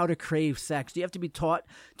or how to crave sex. Do you have to be taught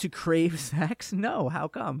to crave sex? No. How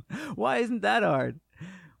come? Why isn't that hard?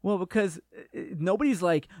 Well, because nobody's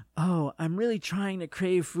like, oh, I'm really trying to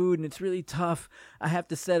crave food and it's really tough. I have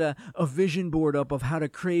to set a vision board up of how to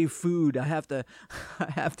crave food. I have to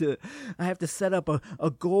set up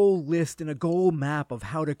a goal list and a goal map of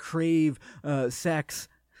how to crave sex.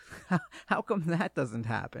 How come that doesn't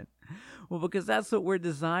happen? Well, because that's what we're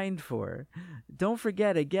designed for. Don't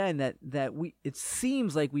forget again that it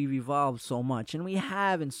seems like we've evolved so much, and we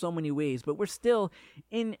have in so many ways, but we're still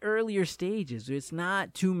in earlier stages. It's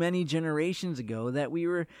not too many generations ago that we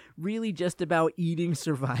were really just about eating,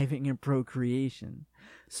 surviving, and procreation.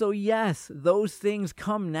 So yes, those things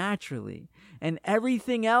come naturally. And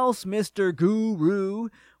everything else, Mr. Guru,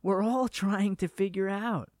 we're all trying to figure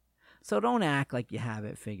out. So don't act like you have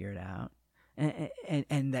it figured out.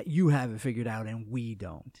 And that you have it figured out and we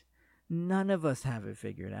don't. None of us have it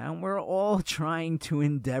figured out. And we're all trying to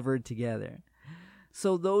endeavor together.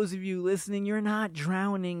 So those of you listening, you're not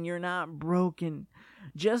drowning. You're not broken.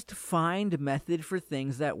 Just find a method for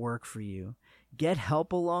things that work for you. Get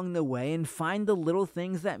help along the way and find the little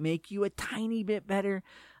things that make you a tiny bit better,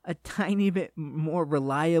 a tiny bit more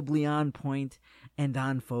reliably on point and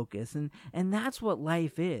on focus. And that's what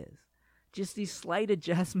life is. Just these slight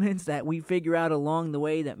adjustments that we figure out along the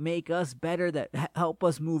way that make us better, that help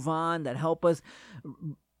us move on, that help us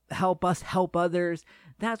help others.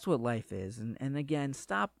 That's what life is. And again,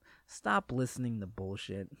 stop listening to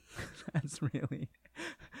bullshit. That's really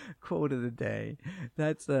quote of the day.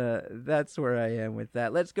 That's where I am with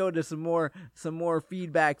that. Let's go to some more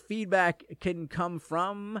feedback. Feedback can come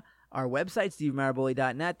from our website,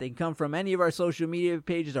 SteveMaraboli.net. They can come from any of our social media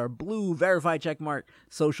pages, our blue verified checkmark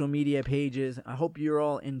social media pages. I hope you're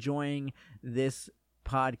all enjoying this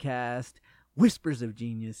podcast. Whispers of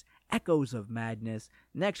Genius, Echoes of Madness.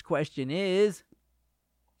 Next question is,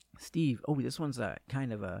 Steve. Oh, this one's a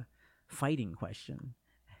kind of a fighting question.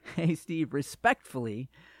 Hey, Steve, respectfully,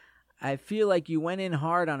 I feel like you went in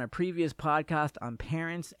hard on a previous podcast on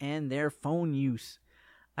parents and their phone use.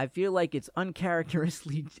 I feel like it's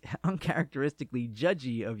uncharacteristically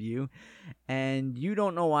judgy of you, and you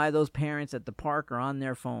don't know why those parents at the park are on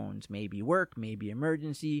their phones. Maybe work, maybe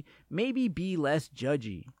emergency, maybe be less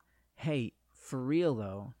judgy. Hey, for real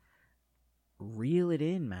though, reel it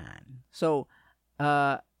in, man. So,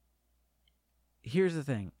 here's the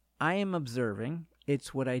thing. I am observing.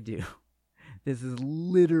 It's what I do. This is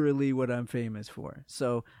literally what I'm famous for.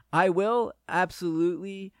 So I will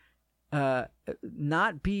absolutely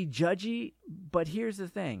not be judgy, but here's the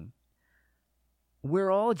thing.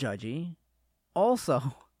 We're all judgy.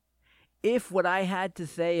 Also, if what I had to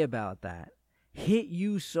say about that hit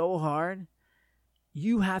you so hard,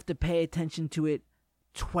 you have to pay attention to it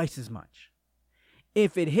twice as much.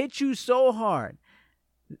 If it hits you so hard,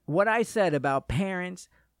 what I said about parents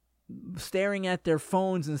staring at their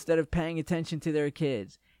phones instead of paying attention to their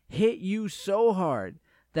kids hit you so hard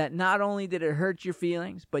that not only did it hurt your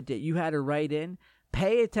feelings, but that you had to write in,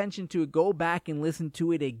 pay attention to it, go back and listen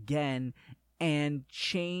to it again, and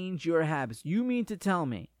change your habits. You mean to tell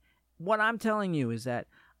me, what I'm telling you is that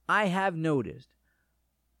I have noticed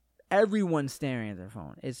everyone staring at their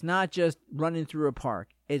phone. It's not just running through a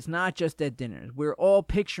park. It's not just at dinners. We're all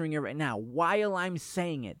picturing it right now. While I'm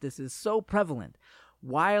saying it, this is so prevalent.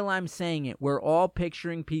 While I'm saying it, we're all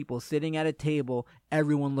picturing people sitting at a table,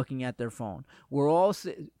 everyone looking at their phone. We're all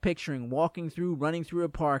picturing running through a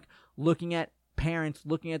park, looking at parents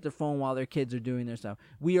looking at their phone while their kids are doing their stuff.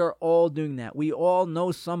 We are all doing that. We all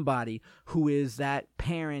know somebody who is that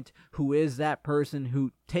parent, who is that person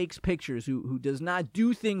who takes pictures, who does not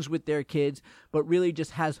do things with their kids, but really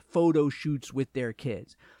just has photo shoots with their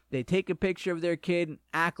kids. They take a picture of their kid and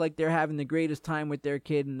act like they're having the greatest time with their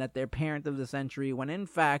kid and that they're parent of the century, when in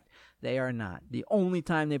fact, they are not. The only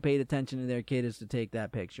time they paid attention to their kid is to take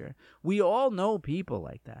that picture. We all know people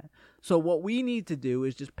like that. So what we need to do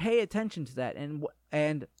is just pay attention to that.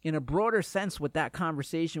 And in a broader sense, what that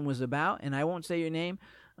conversation was about, and I won't say your name,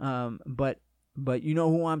 but you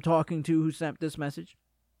know who I'm talking to who sent this message.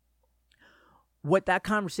 What that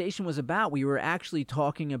conversation was about, we were actually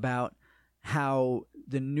talking about how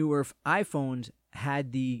the newer iPhones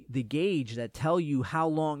had the gauge that tell you how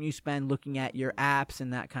long you spend looking at your apps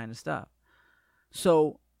and that kind of stuff.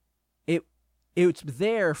 So it's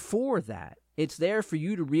there for that. It's there for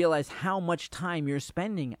you to realize how much time you're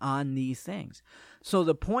spending on these things. So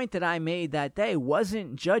the point that I made that day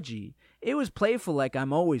wasn't judgy. it was playful, like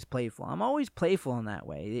I'm always playful. I'm always playful in that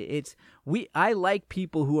way. I like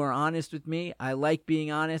people who are honest with me. I like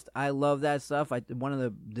being honest. I love that stuff. One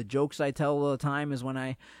of the jokes I tell all the time is when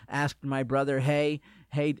I asked my brother, hey,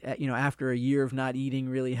 after a year of not eating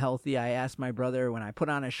really healthy, I asked my brother, when I put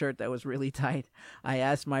on a shirt that was really tight, I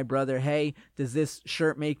asked my brother, hey, does this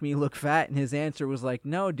shirt make me look fat? And his answer was like,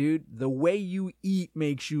 no, dude, the way you eat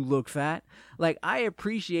makes you look fat. Like, I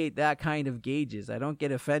appreciate that kind of gauges. I don't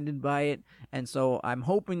get offended by it. And so I'm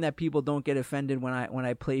hoping that people don't get offended when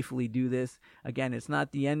I playfully do this. Again, it's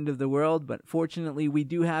not the end of the world, but fortunately we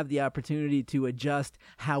do have the opportunity to adjust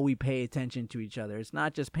how we pay attention to each other. It's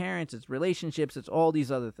not just parents, it's relationships, it's all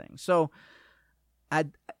these other things. So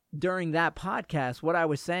during that podcast, what I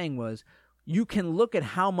was saying was, you can look at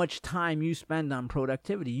how much time you spend on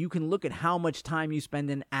productivity. You can look at how much time you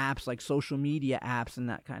spend in apps like social media apps and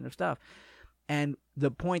that kind of stuff. And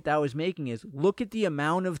the point I was making is, look at the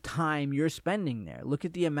amount of time you're spending there. Look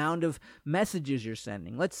at the amount of messages you're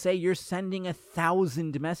sending. Let's say you're sending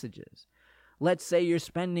 1,000 messages. Let's say you're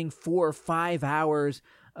spending 4 or 5 hours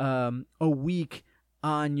a week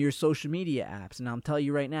on your social media apps. And I'll tell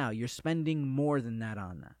you right now, you're spending more than that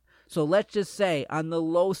on that. So let's just say on the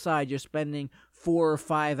low side, you're spending 4 or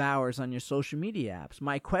 5 hours on your social media apps.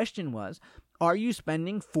 My question was, are you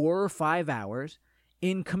spending 4 or 5 hours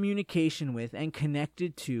in communication with and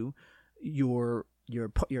connected to your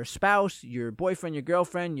spouse, your boyfriend, your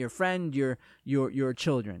girlfriend, your friend, your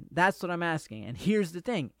children? That's what I'm asking. And here's the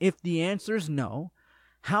thing. If the answer is no,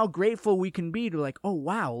 how grateful we can be to like, oh,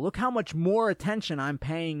 wow, look how much more attention I'm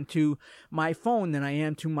paying to my phone than I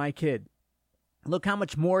am to my kid. Look how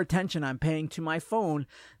much more attention I'm paying to my phone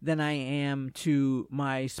than I am to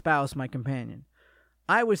my spouse, my companion.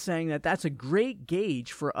 I was saying that that's a great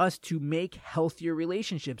gauge for us to make healthier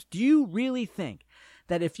relationships. Do you really think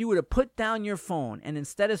that if you were to put down your phone and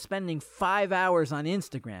instead of spending 5 hours on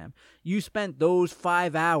Instagram, you spent those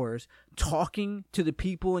 5 hours talking to the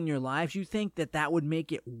people in your lives, you think that that would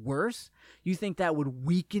make it worse? You think that would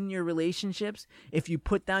weaken your relationships if you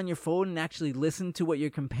put down your phone and actually listened to what your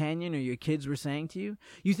companion or your kids were saying to you?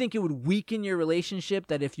 You think it would weaken your relationship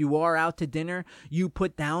that if you are out to dinner, you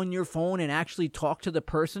put down your phone and actually talk to the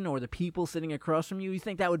person or the people sitting across from you? You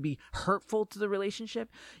think that would be hurtful to the relationship?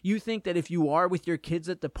 You think that if you are with your kids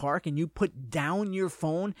at the park and you put down your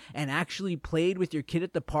phone and actually played with your kid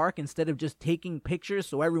at the park instead of just taking pictures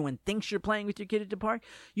so everyone thinks you're playing with your kid at the park,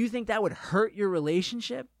 you think that would hurt your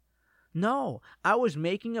relationship? No, I was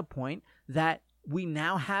making a point that we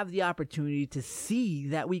now have the opportunity to see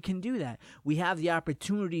that we can do that. We have the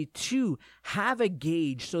opportunity to have a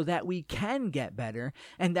gauge so that we can get better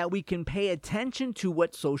and that we can pay attention to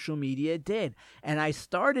what social media did. And I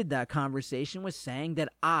started that conversation with saying that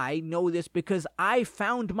I know this because I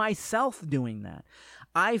found myself doing that.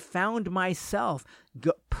 I found myself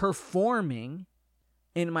performing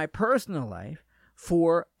in my personal life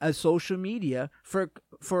for a social media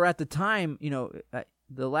for at the time,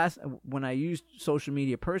 the last, when I used social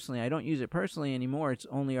media personally, I don't use it personally anymore. It's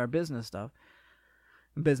only our business stuff.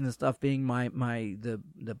 Business stuff being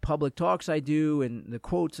the public talks I do and the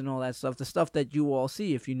quotes and all that stuff, the stuff that you all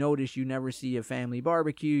see. If you notice, you never see a family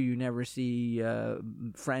barbecue, you never see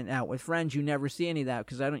friend out with friends, you never see any of that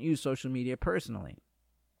because I don't use social media personally.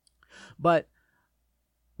 But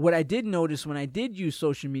what I did notice when I did use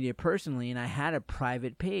social media personally and I had a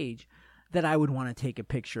private page, that I would want to take a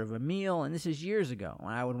picture of a meal, and this is years ago,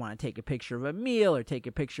 when I would want to take a picture of a meal or take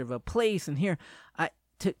a picture of a place, and here,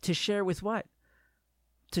 to share with what?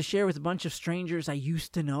 To share with a bunch of strangers I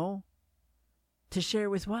used to know? To share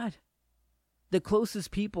with what? The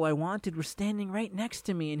closest people I wanted were standing right next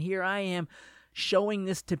to me, and here I am showing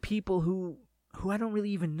this to people who I don't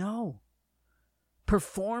really even know.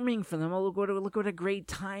 Performing for them. Oh, look what a great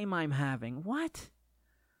time I'm having. What?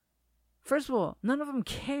 First of all, none of them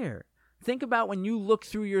care. Think about when you look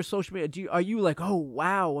through your social media. Are you like, oh,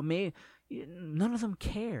 wow, amazing? None of them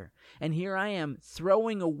care. And here I am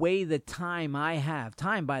throwing away the time I have.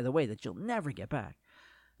 Time, by the way, that you'll never get back.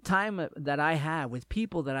 Time that I have with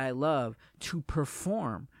people that I love to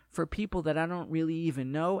perform for people that I don't really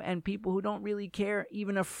even know and people who don't really care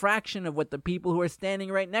even a fraction of what the people who are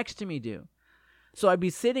standing right next to me do. So I'd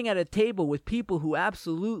be sitting at a table with people who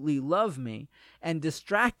absolutely love me and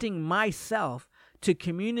distracting myself to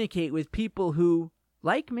communicate with people who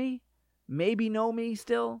like me, maybe know me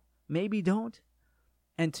still, maybe don't.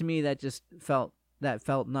 And to me, that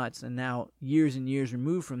felt nuts. And now, years and years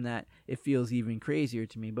removed from that, it feels even crazier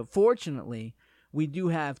to me. But fortunately, we do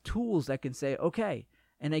have tools that can say, okay,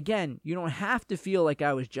 and again, you don't have to feel like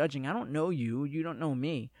I was judging. I don't know you. You don't know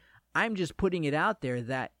me. I'm just putting it out there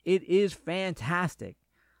that it is fantastic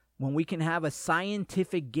when we can have a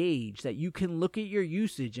scientific gauge that you can look at your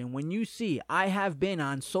usage, and when you see, I have been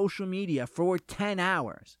on social media for 10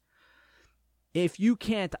 hours, if you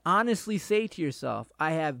can't honestly say to yourself,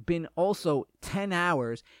 I have been also 10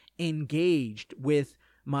 hours engaged with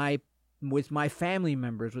my family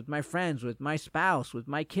members, with my friends, with my spouse, with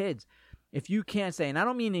my kids, if you can't say, and I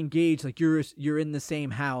don't mean engaged like you're in the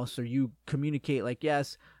same house or you communicate like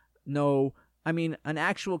yes, no, I mean an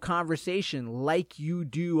actual conversation like you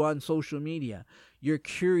do on social media. You're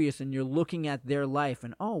curious and you're looking at their life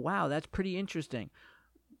and, oh, wow, that's pretty interesting.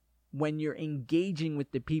 When you're engaging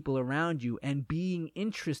with the people around you and being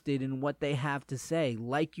interested in what they have to say,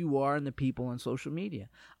 like you are in the people on social media.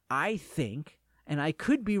 I think, and I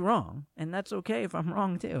could be wrong, and that's okay if I'm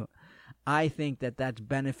wrong too, I think that that's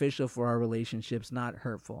beneficial for our relationships, not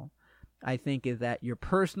hurtful. I think that your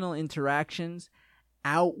personal interactions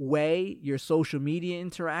outweigh your social media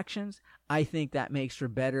interactions. I think that makes for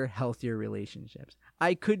better, healthier relationships.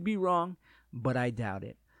 I could be wrong, but I doubt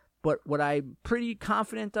it. But what I'm pretty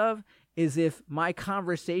confident of is if my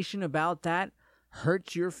conversation about that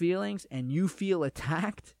hurts your feelings and you feel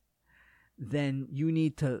attacked, then you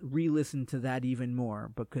need to re-listen to that even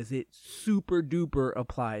more because it super duper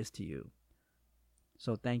applies to you.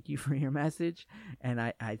 So thank you for your message, and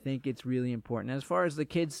I think it's really important. As far as the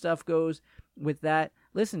kids stuff goes with that,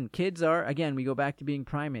 listen, kids are, again, we go back to being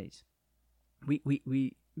primates.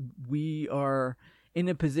 We are in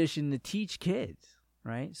a position to teach kids,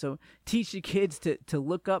 right? So teach the kids to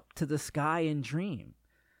look up to the sky and dream,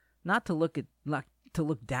 not to look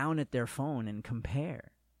down at their phone and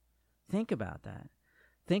compare. Think about that.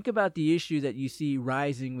 Think about the issue that you see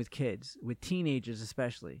rising with kids, with teenagers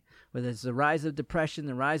especially, whether it's the rise of depression,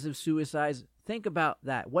 the rise of suicides. Think about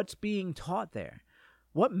that. What's being taught there?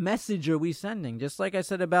 What message are we sending? Just like I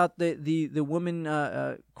said about the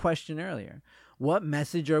woman question earlier. What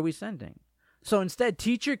message are we sending? So instead,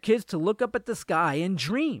 teach your kids to look up at the sky and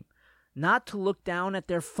dream, not to look down at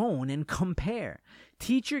their phone and compare.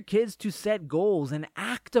 Teach your kids to set goals and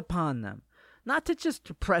act upon them. Not to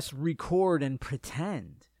just press record and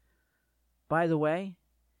pretend. By the way,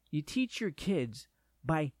 you teach your kids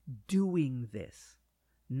by doing this,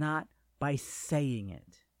 not by saying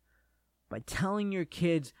it. By telling your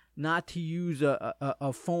kids not to use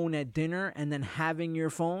a phone at dinner and then having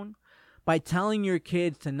your phone. By telling your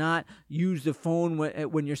kids to not use the phone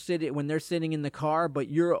when they're sitting in the car, but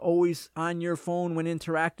you're always on your phone when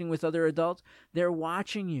interacting with other adults. They're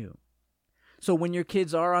watching you. So when your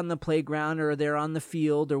kids are on the playground or they're on the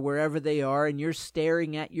field or wherever they are and you're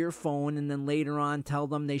staring at your phone and then later on tell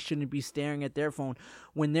them they shouldn't be staring at their phone,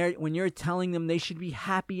 when you're telling them they should be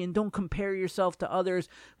happy and don't compare yourself to others,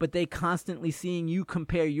 but they constantly seeing you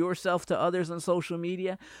compare yourself to others on social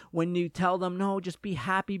media, when you tell them, no, just be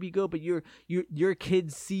happy, be good, but your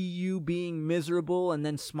kids see you being miserable and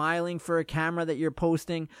then smiling for a camera that you're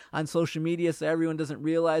posting on social media so everyone doesn't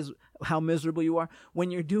realize how miserable you are.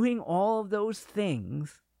 When you're doing all of those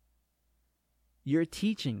things, you're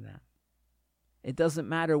teaching them. It doesn't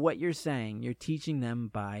matter what you're saying, you're teaching them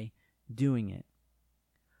by doing it.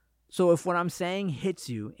 So if what I'm saying hits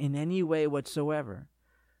you in any way whatsoever,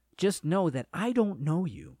 just know that I don't know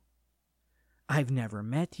you. I've never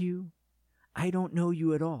met you. I don't know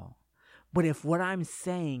you at all. But if what I'm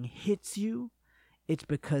saying hits you, it's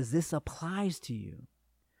because this applies to you.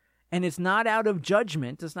 And it's not out of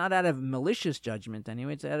judgment. It's not out of malicious judgment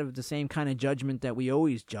anyway. It's out of the same kind of judgment that we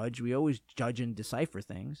always judge. We always judge and decipher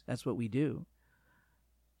things. That's what we do.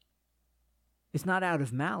 It's not out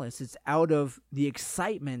of malice. It's out of the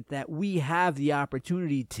excitement that we have the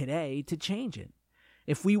opportunity today to change it.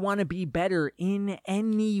 If we want to be better in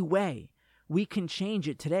any way, we can change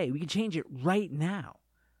it today. We can change it right now.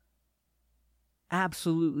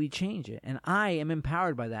 Absolutely change it. And I am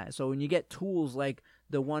empowered by that. So when you get tools like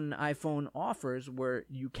the one iPhone offers where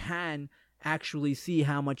you can actually see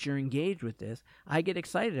how much you're engaged with this, I get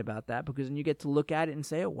excited about that because then you get to look at it and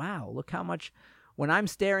say, oh, wow, look how much, when I'm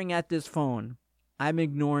staring at this phone, I'm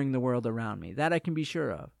ignoring the world around me. That I can be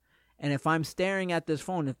sure of. And if I'm staring at this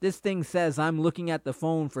phone, if this thing says I'm looking at the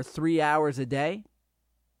phone for 3 hours a day,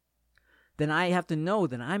 then I have to know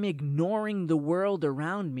that I'm ignoring the world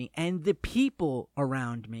around me and the people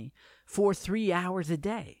around me for 3 hours a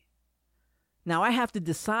day. Now, I have to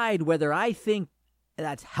decide whether I think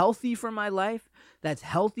that's healthy for my life, that's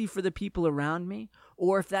healthy for the people around me,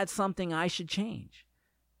 or if that's something I should change.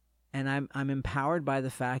 And I'm empowered by the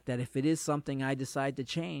fact that if it is something I decide to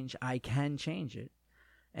change, I can change it.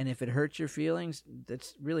 And if it hurts your feelings,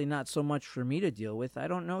 that's really not so much for me to deal with. I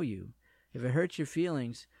don't know you. If it hurts your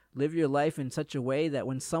feelings, live your life in such a way that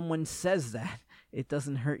when someone says that, it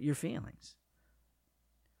doesn't hurt your feelings.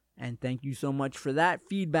 And thank you so much for that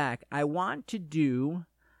feedback. I like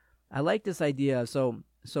this idea.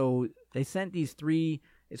 So they sent these three,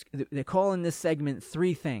 they're calling this segment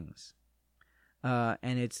Three Things.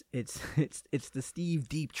 And it's the Steve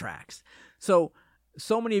Deep tracks. So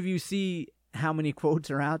many of you see how many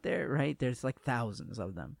quotes are out there, right? There's like thousands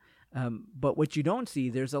of them. But what you don't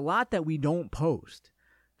see, there's a lot that we don't post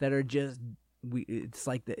that are just it's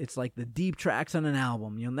like the deep tracks on an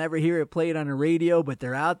album. You'll never hear it played on a radio, but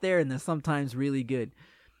they're out there and they're sometimes really good.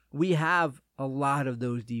 We have a lot of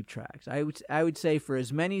those deep tracks. I would say for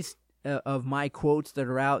as many of my quotes that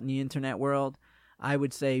are out in the internet world, I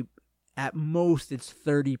would say at most it's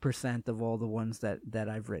 30% of all the ones that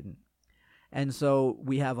I've written. And so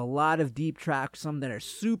we have a lot of deep tracks, some that are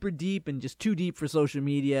super deep and just too deep for social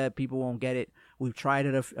media. People won't get it. We've tried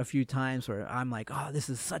it a few times where I'm like, oh, this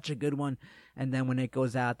is such a good one. And then when it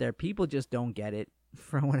goes out there, people just don't get it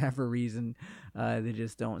for whatever reason. They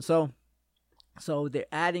just don't. So they're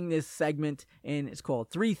adding this segment in. It's called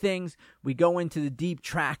Three Things. We go into the deep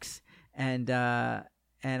tracks, and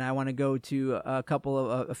I want to go to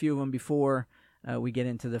a few of them before we get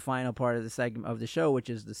into the final part of the segment of the show, which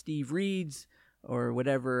is the Steve Reads, or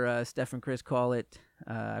whatever Steph and Chris call it.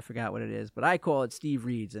 I forgot what it is, but I call it Steve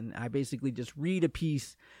Reads, and I basically just read a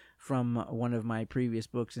piece from one of my previous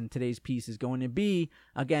books, and today's piece is going to be,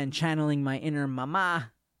 again, channeling my inner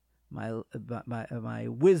mama, my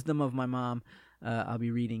wisdom of my mom. I'll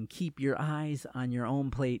be reading Keep Your Eyes on Your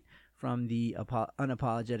Own Plate from the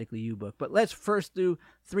Unapologetically You book. But let's first do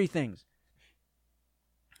three things.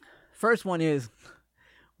 First one is,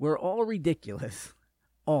 we're all ridiculous,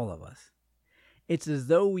 all of us. It's as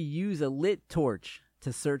though we use a lit torch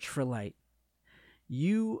to search for light.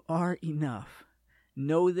 You are enough.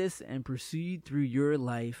 Know this and proceed through your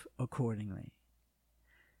life accordingly.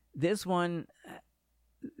 This one's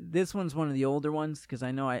one of the older ones, because I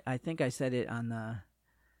know I think I said it on the...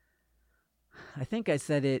 I think I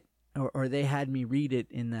said it, or they had me read it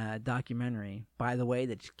in the documentary, by the way,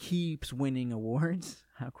 that keeps winning awards.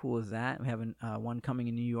 How cool is that? We have one coming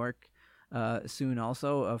in New York soon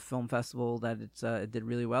also, a film festival that it did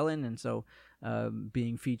really well in, and so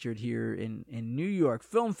being featured here in New York.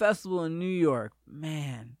 Film festival in New York.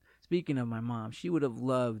 Man, speaking of my mom, she would have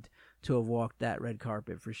loved to have walked that red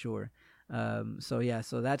carpet for sure.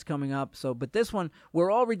 So that's coming up. But this one,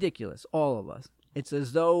 we're all ridiculous, all of us. It's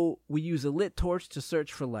as though we use a lit torch to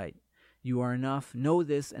search for light. You are enough. Know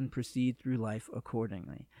this and proceed through life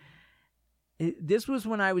accordingly. This was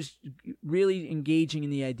when I was really engaging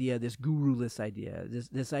in the idea, this guru-less idea,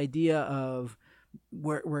 this idea of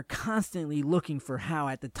we're constantly looking for how.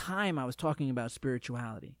 At the time, I was talking about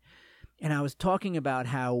spirituality. And I was talking about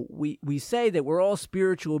how we say that we're all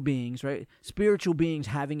spiritual beings, right? Spiritual beings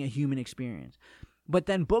having a human experience. But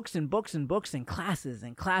then books and books and books and classes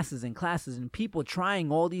and classes and classes and people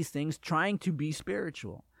trying all these things, trying to be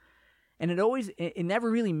spiritual. And it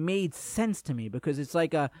never really made sense to me, because it's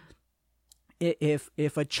like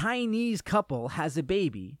if a Chinese couple has a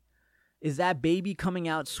baby, is that baby coming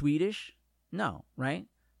out Swedish? No, right?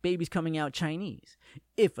 Baby's coming out Chinese.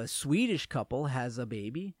 If a Swedish couple has a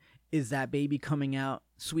baby, is that baby coming out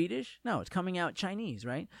Swedish? No, it's coming out Chinese,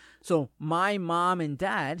 right? So my mom and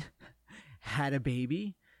dad had a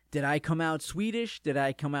baby. Did I come out Swedish? Did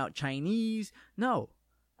I come out Chinese? No,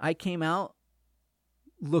 I came out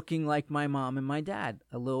looking like my mom and my dad,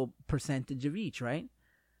 a little percentage of each, right?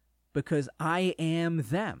 Because I am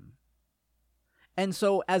them. And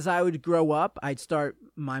so as I would grow up,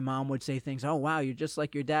 my mom would say things, oh, wow, you're just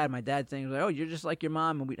like your dad. My dad saying, oh, you're just like your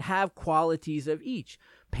mom. And we'd have qualities of each.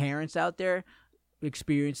 Parents out there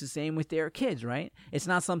experience the same with their kids, right? It's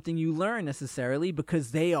not something you learn necessarily,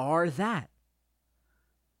 because they are that.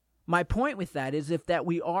 My point with that is that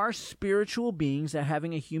we are spiritual beings that are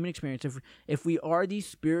having a human experience. If we are these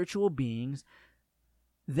spiritual beings,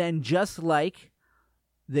 then just like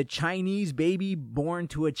the Chinese baby born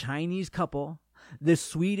to a Chinese couple, the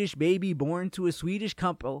Swedish baby born to a Swedish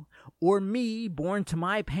couple, or me born to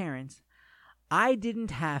my parents, I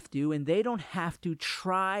didn't have to, and they don't have to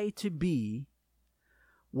try to be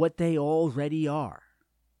what they already are.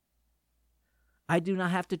 I do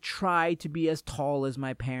not have to try to be as tall as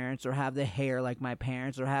my parents, or have the hair like my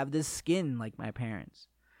parents, or have the skin like my parents.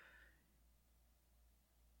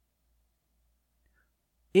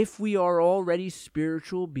 If we are already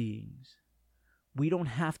spiritual beings, we don't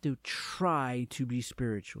have to try to be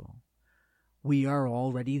spiritual. We are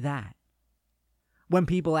already that. When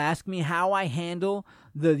people ask me how I handle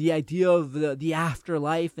the idea of the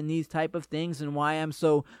afterlife and these type of things and why I'm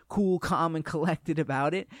so cool, calm, and collected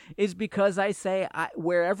about it, is because I say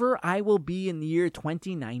wherever I will be in the year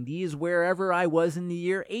 2090 is wherever I was in the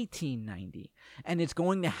year 1890. And it's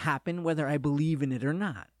going to happen whether I believe in it or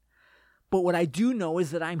not. But what I do know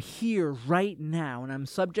is that I'm here right now, and I'm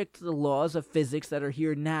subject to the laws of physics that are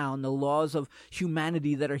here now, and the laws of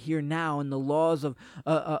humanity that are here now, and the laws of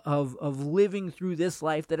living through this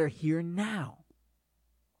life that are here now.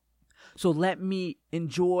 So let me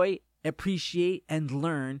enjoy, appreciate, and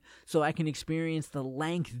learn so I can experience the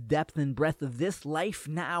length, depth, and breadth of this life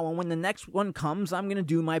now. And when the next one comes, I'm going to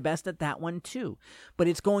do my best at that one too. But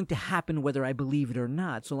it's going to happen whether I believe it or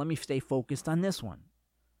not. So let me stay focused on this one.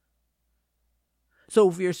 So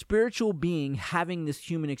if you're a spiritual being having this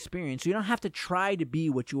human experience, you don't have to try to be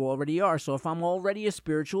what you already are. So if I'm already a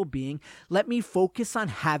spiritual being, let me focus on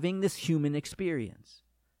having this human experience.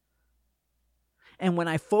 And when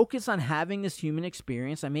I focus on having this human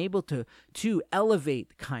experience, I'm able to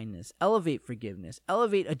elevate kindness, elevate forgiveness,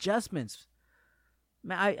 elevate adjustments.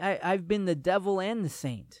 I've been the devil and the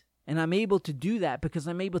saint. And I'm able to do that because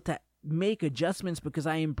I'm able to make adjustments because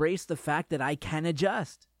I embrace the fact that I can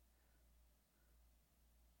adjust.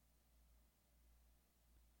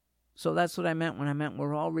 So that's what I meant when I meant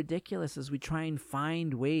we're all ridiculous as we try and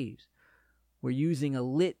find ways. We're using a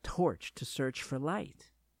lit torch to search for light.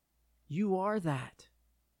 You are that.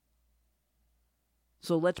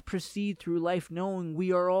 So let's proceed through life knowing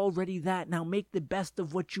we are already that. Now make the best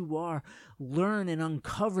of what you are. Learn and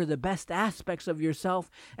uncover the best aspects of yourself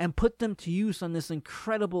and put them to use on this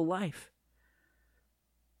incredible life.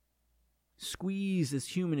 Squeeze this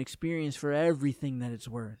human experience for everything that it's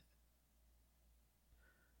worth.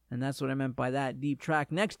 And that's what I meant by that deep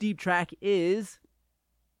track. Next deep track is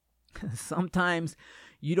sometimes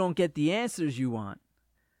you don't get the answers you want.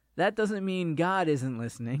 That doesn't mean God isn't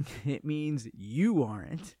listening. It means you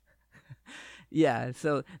aren't. Yeah,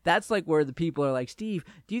 so that's like where the people are like, Steve,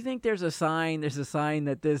 do you think there's a sign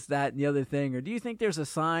that this, that, and the other thing? Or do you think there's a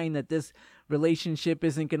sign that this relationship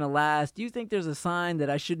isn't going to last? Do you think there's a sign that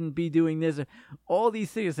I shouldn't be doing this? All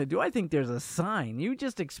these things. I said, do I think there's a sign? You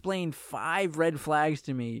just explained 5 red flags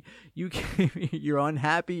to me. You're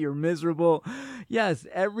unhappy, you're miserable. Yes,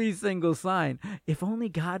 every single sign. If only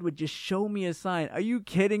God would just show me a sign. Are you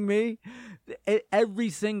kidding me? Every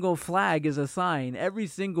single flag is a sign. Every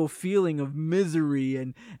single feeling of misery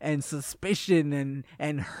and suspicion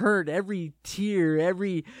and hurt, every tear,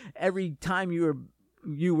 every time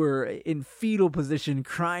you were in fetal position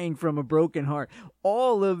crying from a broken heart.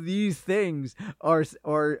 All of these things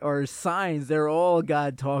are signs. They're all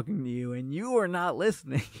God talking to you, and you are not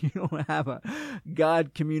listening. You don't have a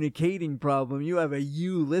God communicating problem. You have a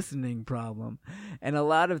you listening problem. And a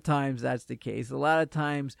lot of times that's the case. A lot of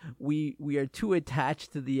times we are too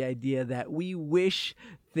attached to the idea that we wish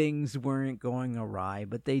things weren't going awry,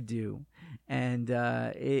 but they do. And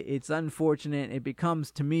it's unfortunate. It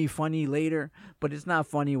becomes, to me, funny later, but it's not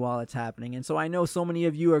funny while it's happening. And so I know so many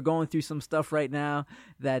of you are going through some stuff right now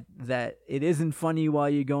that it isn't funny while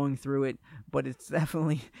you're going through it, but it's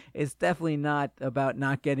definitely not about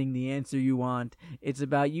not getting the answer you want. It's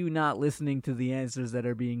about you not listening to the answers that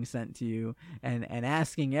are being sent to you and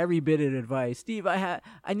asking every bit of advice. Steve, I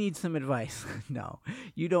need some advice. No,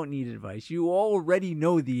 you don't need advice. You already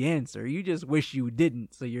know the answer. You just wish you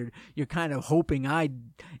didn't. So you're kind of hoping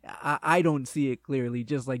I don't see it clearly,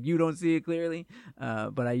 just like you don't see it clearly,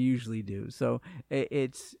 but I usually do. So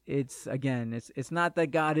it's not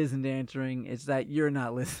that God isn't answering, it's that you're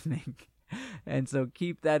not listening. And so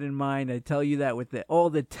keep that in mind. I tell you that with all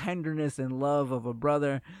the tenderness and love of a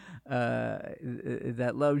brother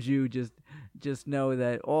that loves you. Just know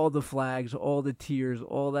that all the flags, all the tears,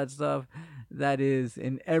 all that stuff, that is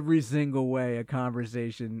in every single way a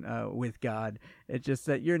conversation with God. It's just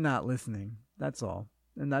that you're not listening. That's all,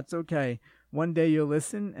 and that's okay. One day you'll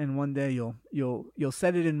listen, and one day you'll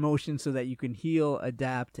set it in motion so that you can heal,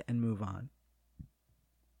 adapt, and move on.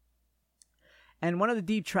 And one of the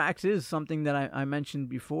deep tracks is something that I mentioned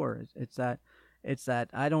before. It's that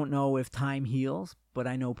I don't know if time heals, but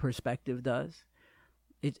I know perspective does.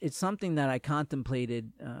 It's something that I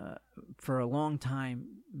contemplated for a long time,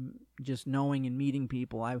 just knowing and meeting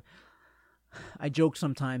people. I joke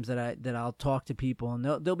sometimes that I'll talk to people and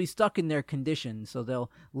they'll be stuck in their condition, so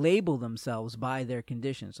they'll label themselves by their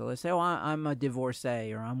condition. So they say, "Oh, I'm a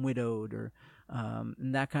divorcee," or "I'm widowed," or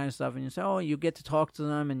and that kind of stuff. And you say, "Oh," you get to talk to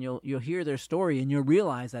them and you'll hear their story and you'll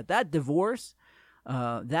realize that divorce,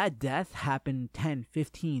 that death happened 10,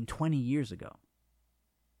 15, 20 years ago.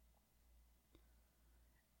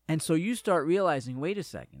 And so you start realizing, wait a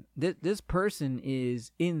second, this person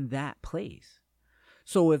is in that place.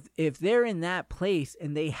 So if they're in that place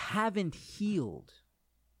and they haven't healed,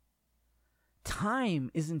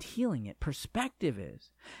 time isn't healing it. Perspective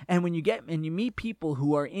is. And when you meet people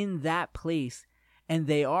who are in that place and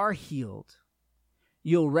they are healed,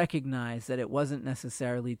 you'll recognize that it wasn't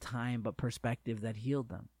necessarily time but perspective that healed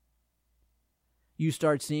them. You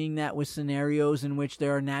start seeing that with scenarios in which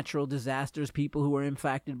there are natural disasters, people who are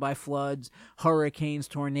impacted by floods, hurricanes,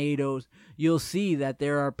 tornadoes. You'll see that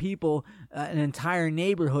there are people, an entire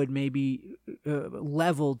neighborhood may be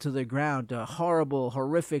leveled to the ground, a horrible,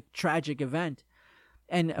 horrific, tragic event.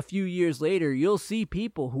 And a few years later, you'll see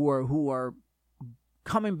people who are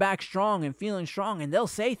coming back strong and feeling strong, and they'll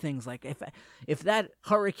say things like, if that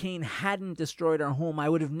hurricane hadn't destroyed our home, I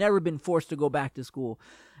would have never been forced to go back to school.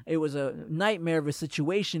 It was a nightmare of a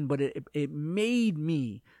situation, but it made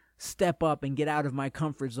me step up and get out of my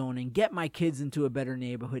comfort zone and get my kids into a better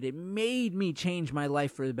neighborhood. It made me change my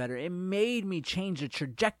life for the better. It made me change the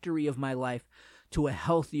trajectory of my life to a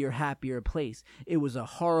healthier, happier place. It was a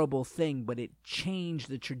horrible thing, but it changed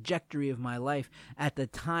the trajectory of my life. At the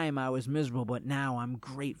time, I was miserable, but now I'm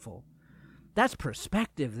grateful. That's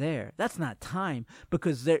perspective there. That's not time,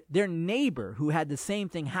 because their neighbor who had the same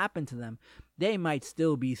thing happen to them, they might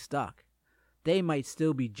still be stuck. They might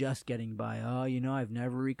still be just getting by. Oh, I've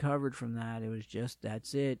never recovered from that. It was just,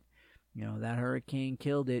 that's it. That hurricane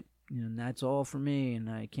killed it, and that's all for me, and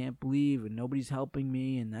I can't believe, and nobody's helping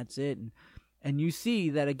me, and that's it. And you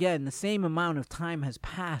see that, again, the same amount of time has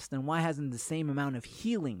passed, and why hasn't the same amount of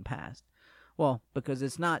healing passed? Well, because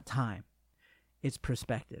it's not time. It's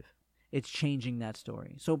perspective. It's changing that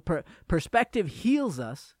story. So perspective heals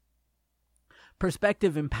us.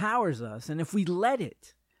 Perspective empowers us. And if we let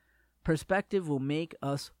it, perspective will make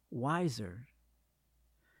us wiser.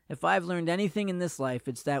 If I've learned anything in this life,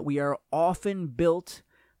 it's that we are often built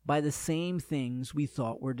by the same things we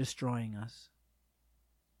thought were destroying us.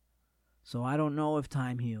 So I don't know if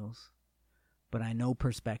time heals, but I know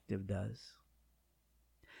perspective does.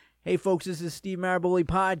 Hey folks, this is Steve Maraboli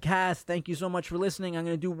Podcast. Thank you so much for listening. I'm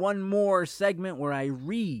going to do one more segment where I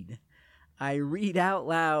read out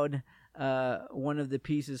loud one of the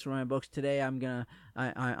pieces from my books today.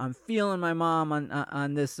 I'm feeling my mom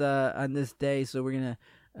on this day, so we're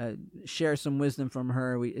gonna share some wisdom from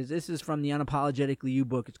her. This is from the Unapologetically You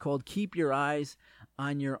book. It's called "Keep Your Eyes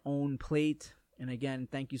on Your Own Plate." And again,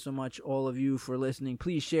 thank you so much, all of you, for listening.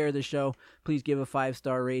 Please share the show. Please give a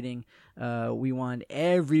 5-star rating. We want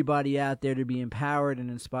everybody out there to be empowered and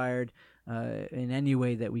inspired in any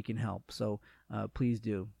way that we can help. So please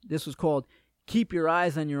do. This was called "Keep Your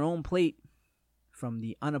Eyes on Your Own Plate" from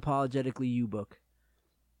the Unapologetically You book.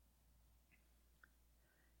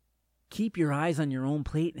 Keep your eyes on your own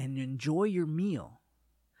plate and enjoy your meal.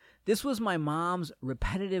 This was my mom's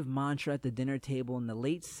repetitive mantra at the dinner table in the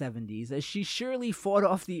late 70s, as she surely fought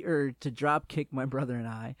off the urge to drop kick my brother and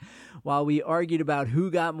I while we argued about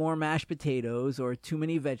who got more mashed potatoes or too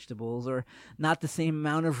many vegetables or not the same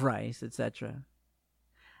amount of rice, etc.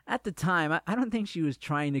 At the time, I don't think she was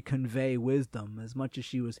trying to convey wisdom as much as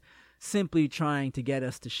she was simply trying to get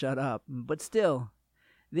us to shut up. But still,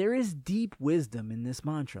 there is deep wisdom in this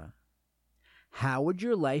mantra. How would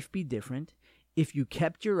your life be different if you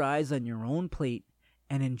kept your eyes on your own plate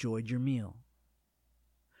and enjoyed your meal?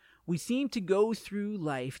 We seem to go through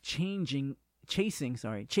life chasing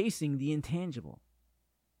the intangible.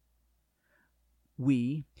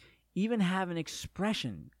 We even have an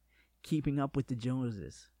expression, keeping up with the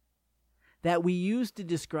Joneses, that we use to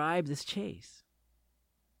describe this chase.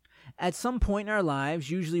 At some point in our lives,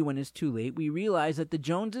 usually when it's too late, we realize that the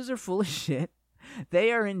Joneses are full of shit.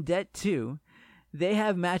 They are in debt too. They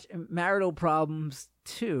have marital problems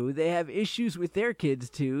too. They have issues with their kids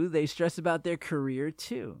too. They stress about their career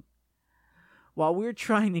too. While we're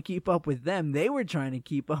trying to keep up with them, they were trying to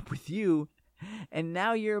keep up with you, and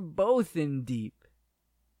now you're both in deep.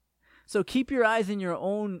 So keep your eyes on your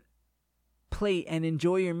own plate and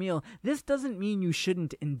enjoy your meal. This doesn't mean you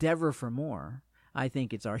shouldn't endeavor for more. I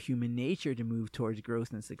think it's our human nature to move towards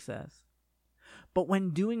growth and success. But when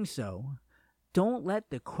doing so, don't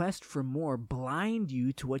let the quest for more blind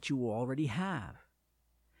you to what you already have.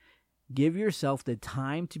 Give yourself the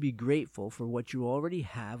time to be grateful for what you already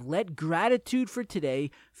have. Let gratitude for today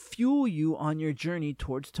fuel you on your journey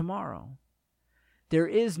towards tomorrow. There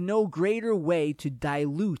is no greater way to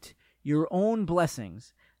dilute your own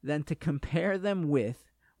blessings than to compare them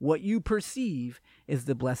with what you perceive is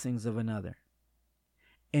the blessings of another.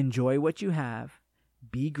 Enjoy what you have.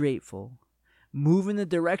 Be grateful. Move in the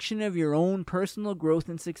direction of your own personal growth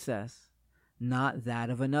and success, not that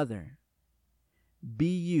of another.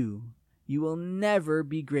 Be you. You will never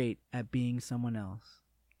be great at being someone else.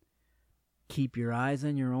 Keep your eyes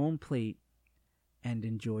on your own plate and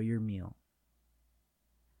enjoy your meal.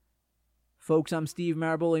 Folks, I'm Steve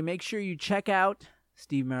Maraboli. Make sure you check out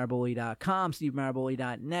stevemaraboli.com,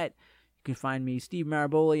 stevemaraboli.net. You can find me, Steve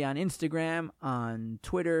Maraboli, on Instagram, on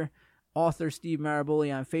Twitter, author Steve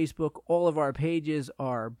Maraboli on Facebook. All of our pages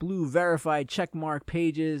are blue verified checkmark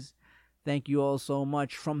pages. Thank you all so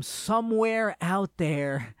much. From somewhere out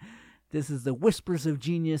there, this is the Whispers of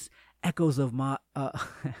Genius, Echoes of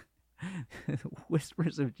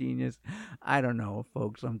Whispers of Genius. I don't know,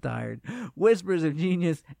 folks. I'm tired. Whispers of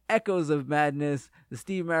Genius, Echoes of Madness, the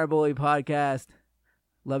Steve Maraboli podcast.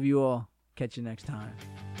 Love you all. Catch you next time.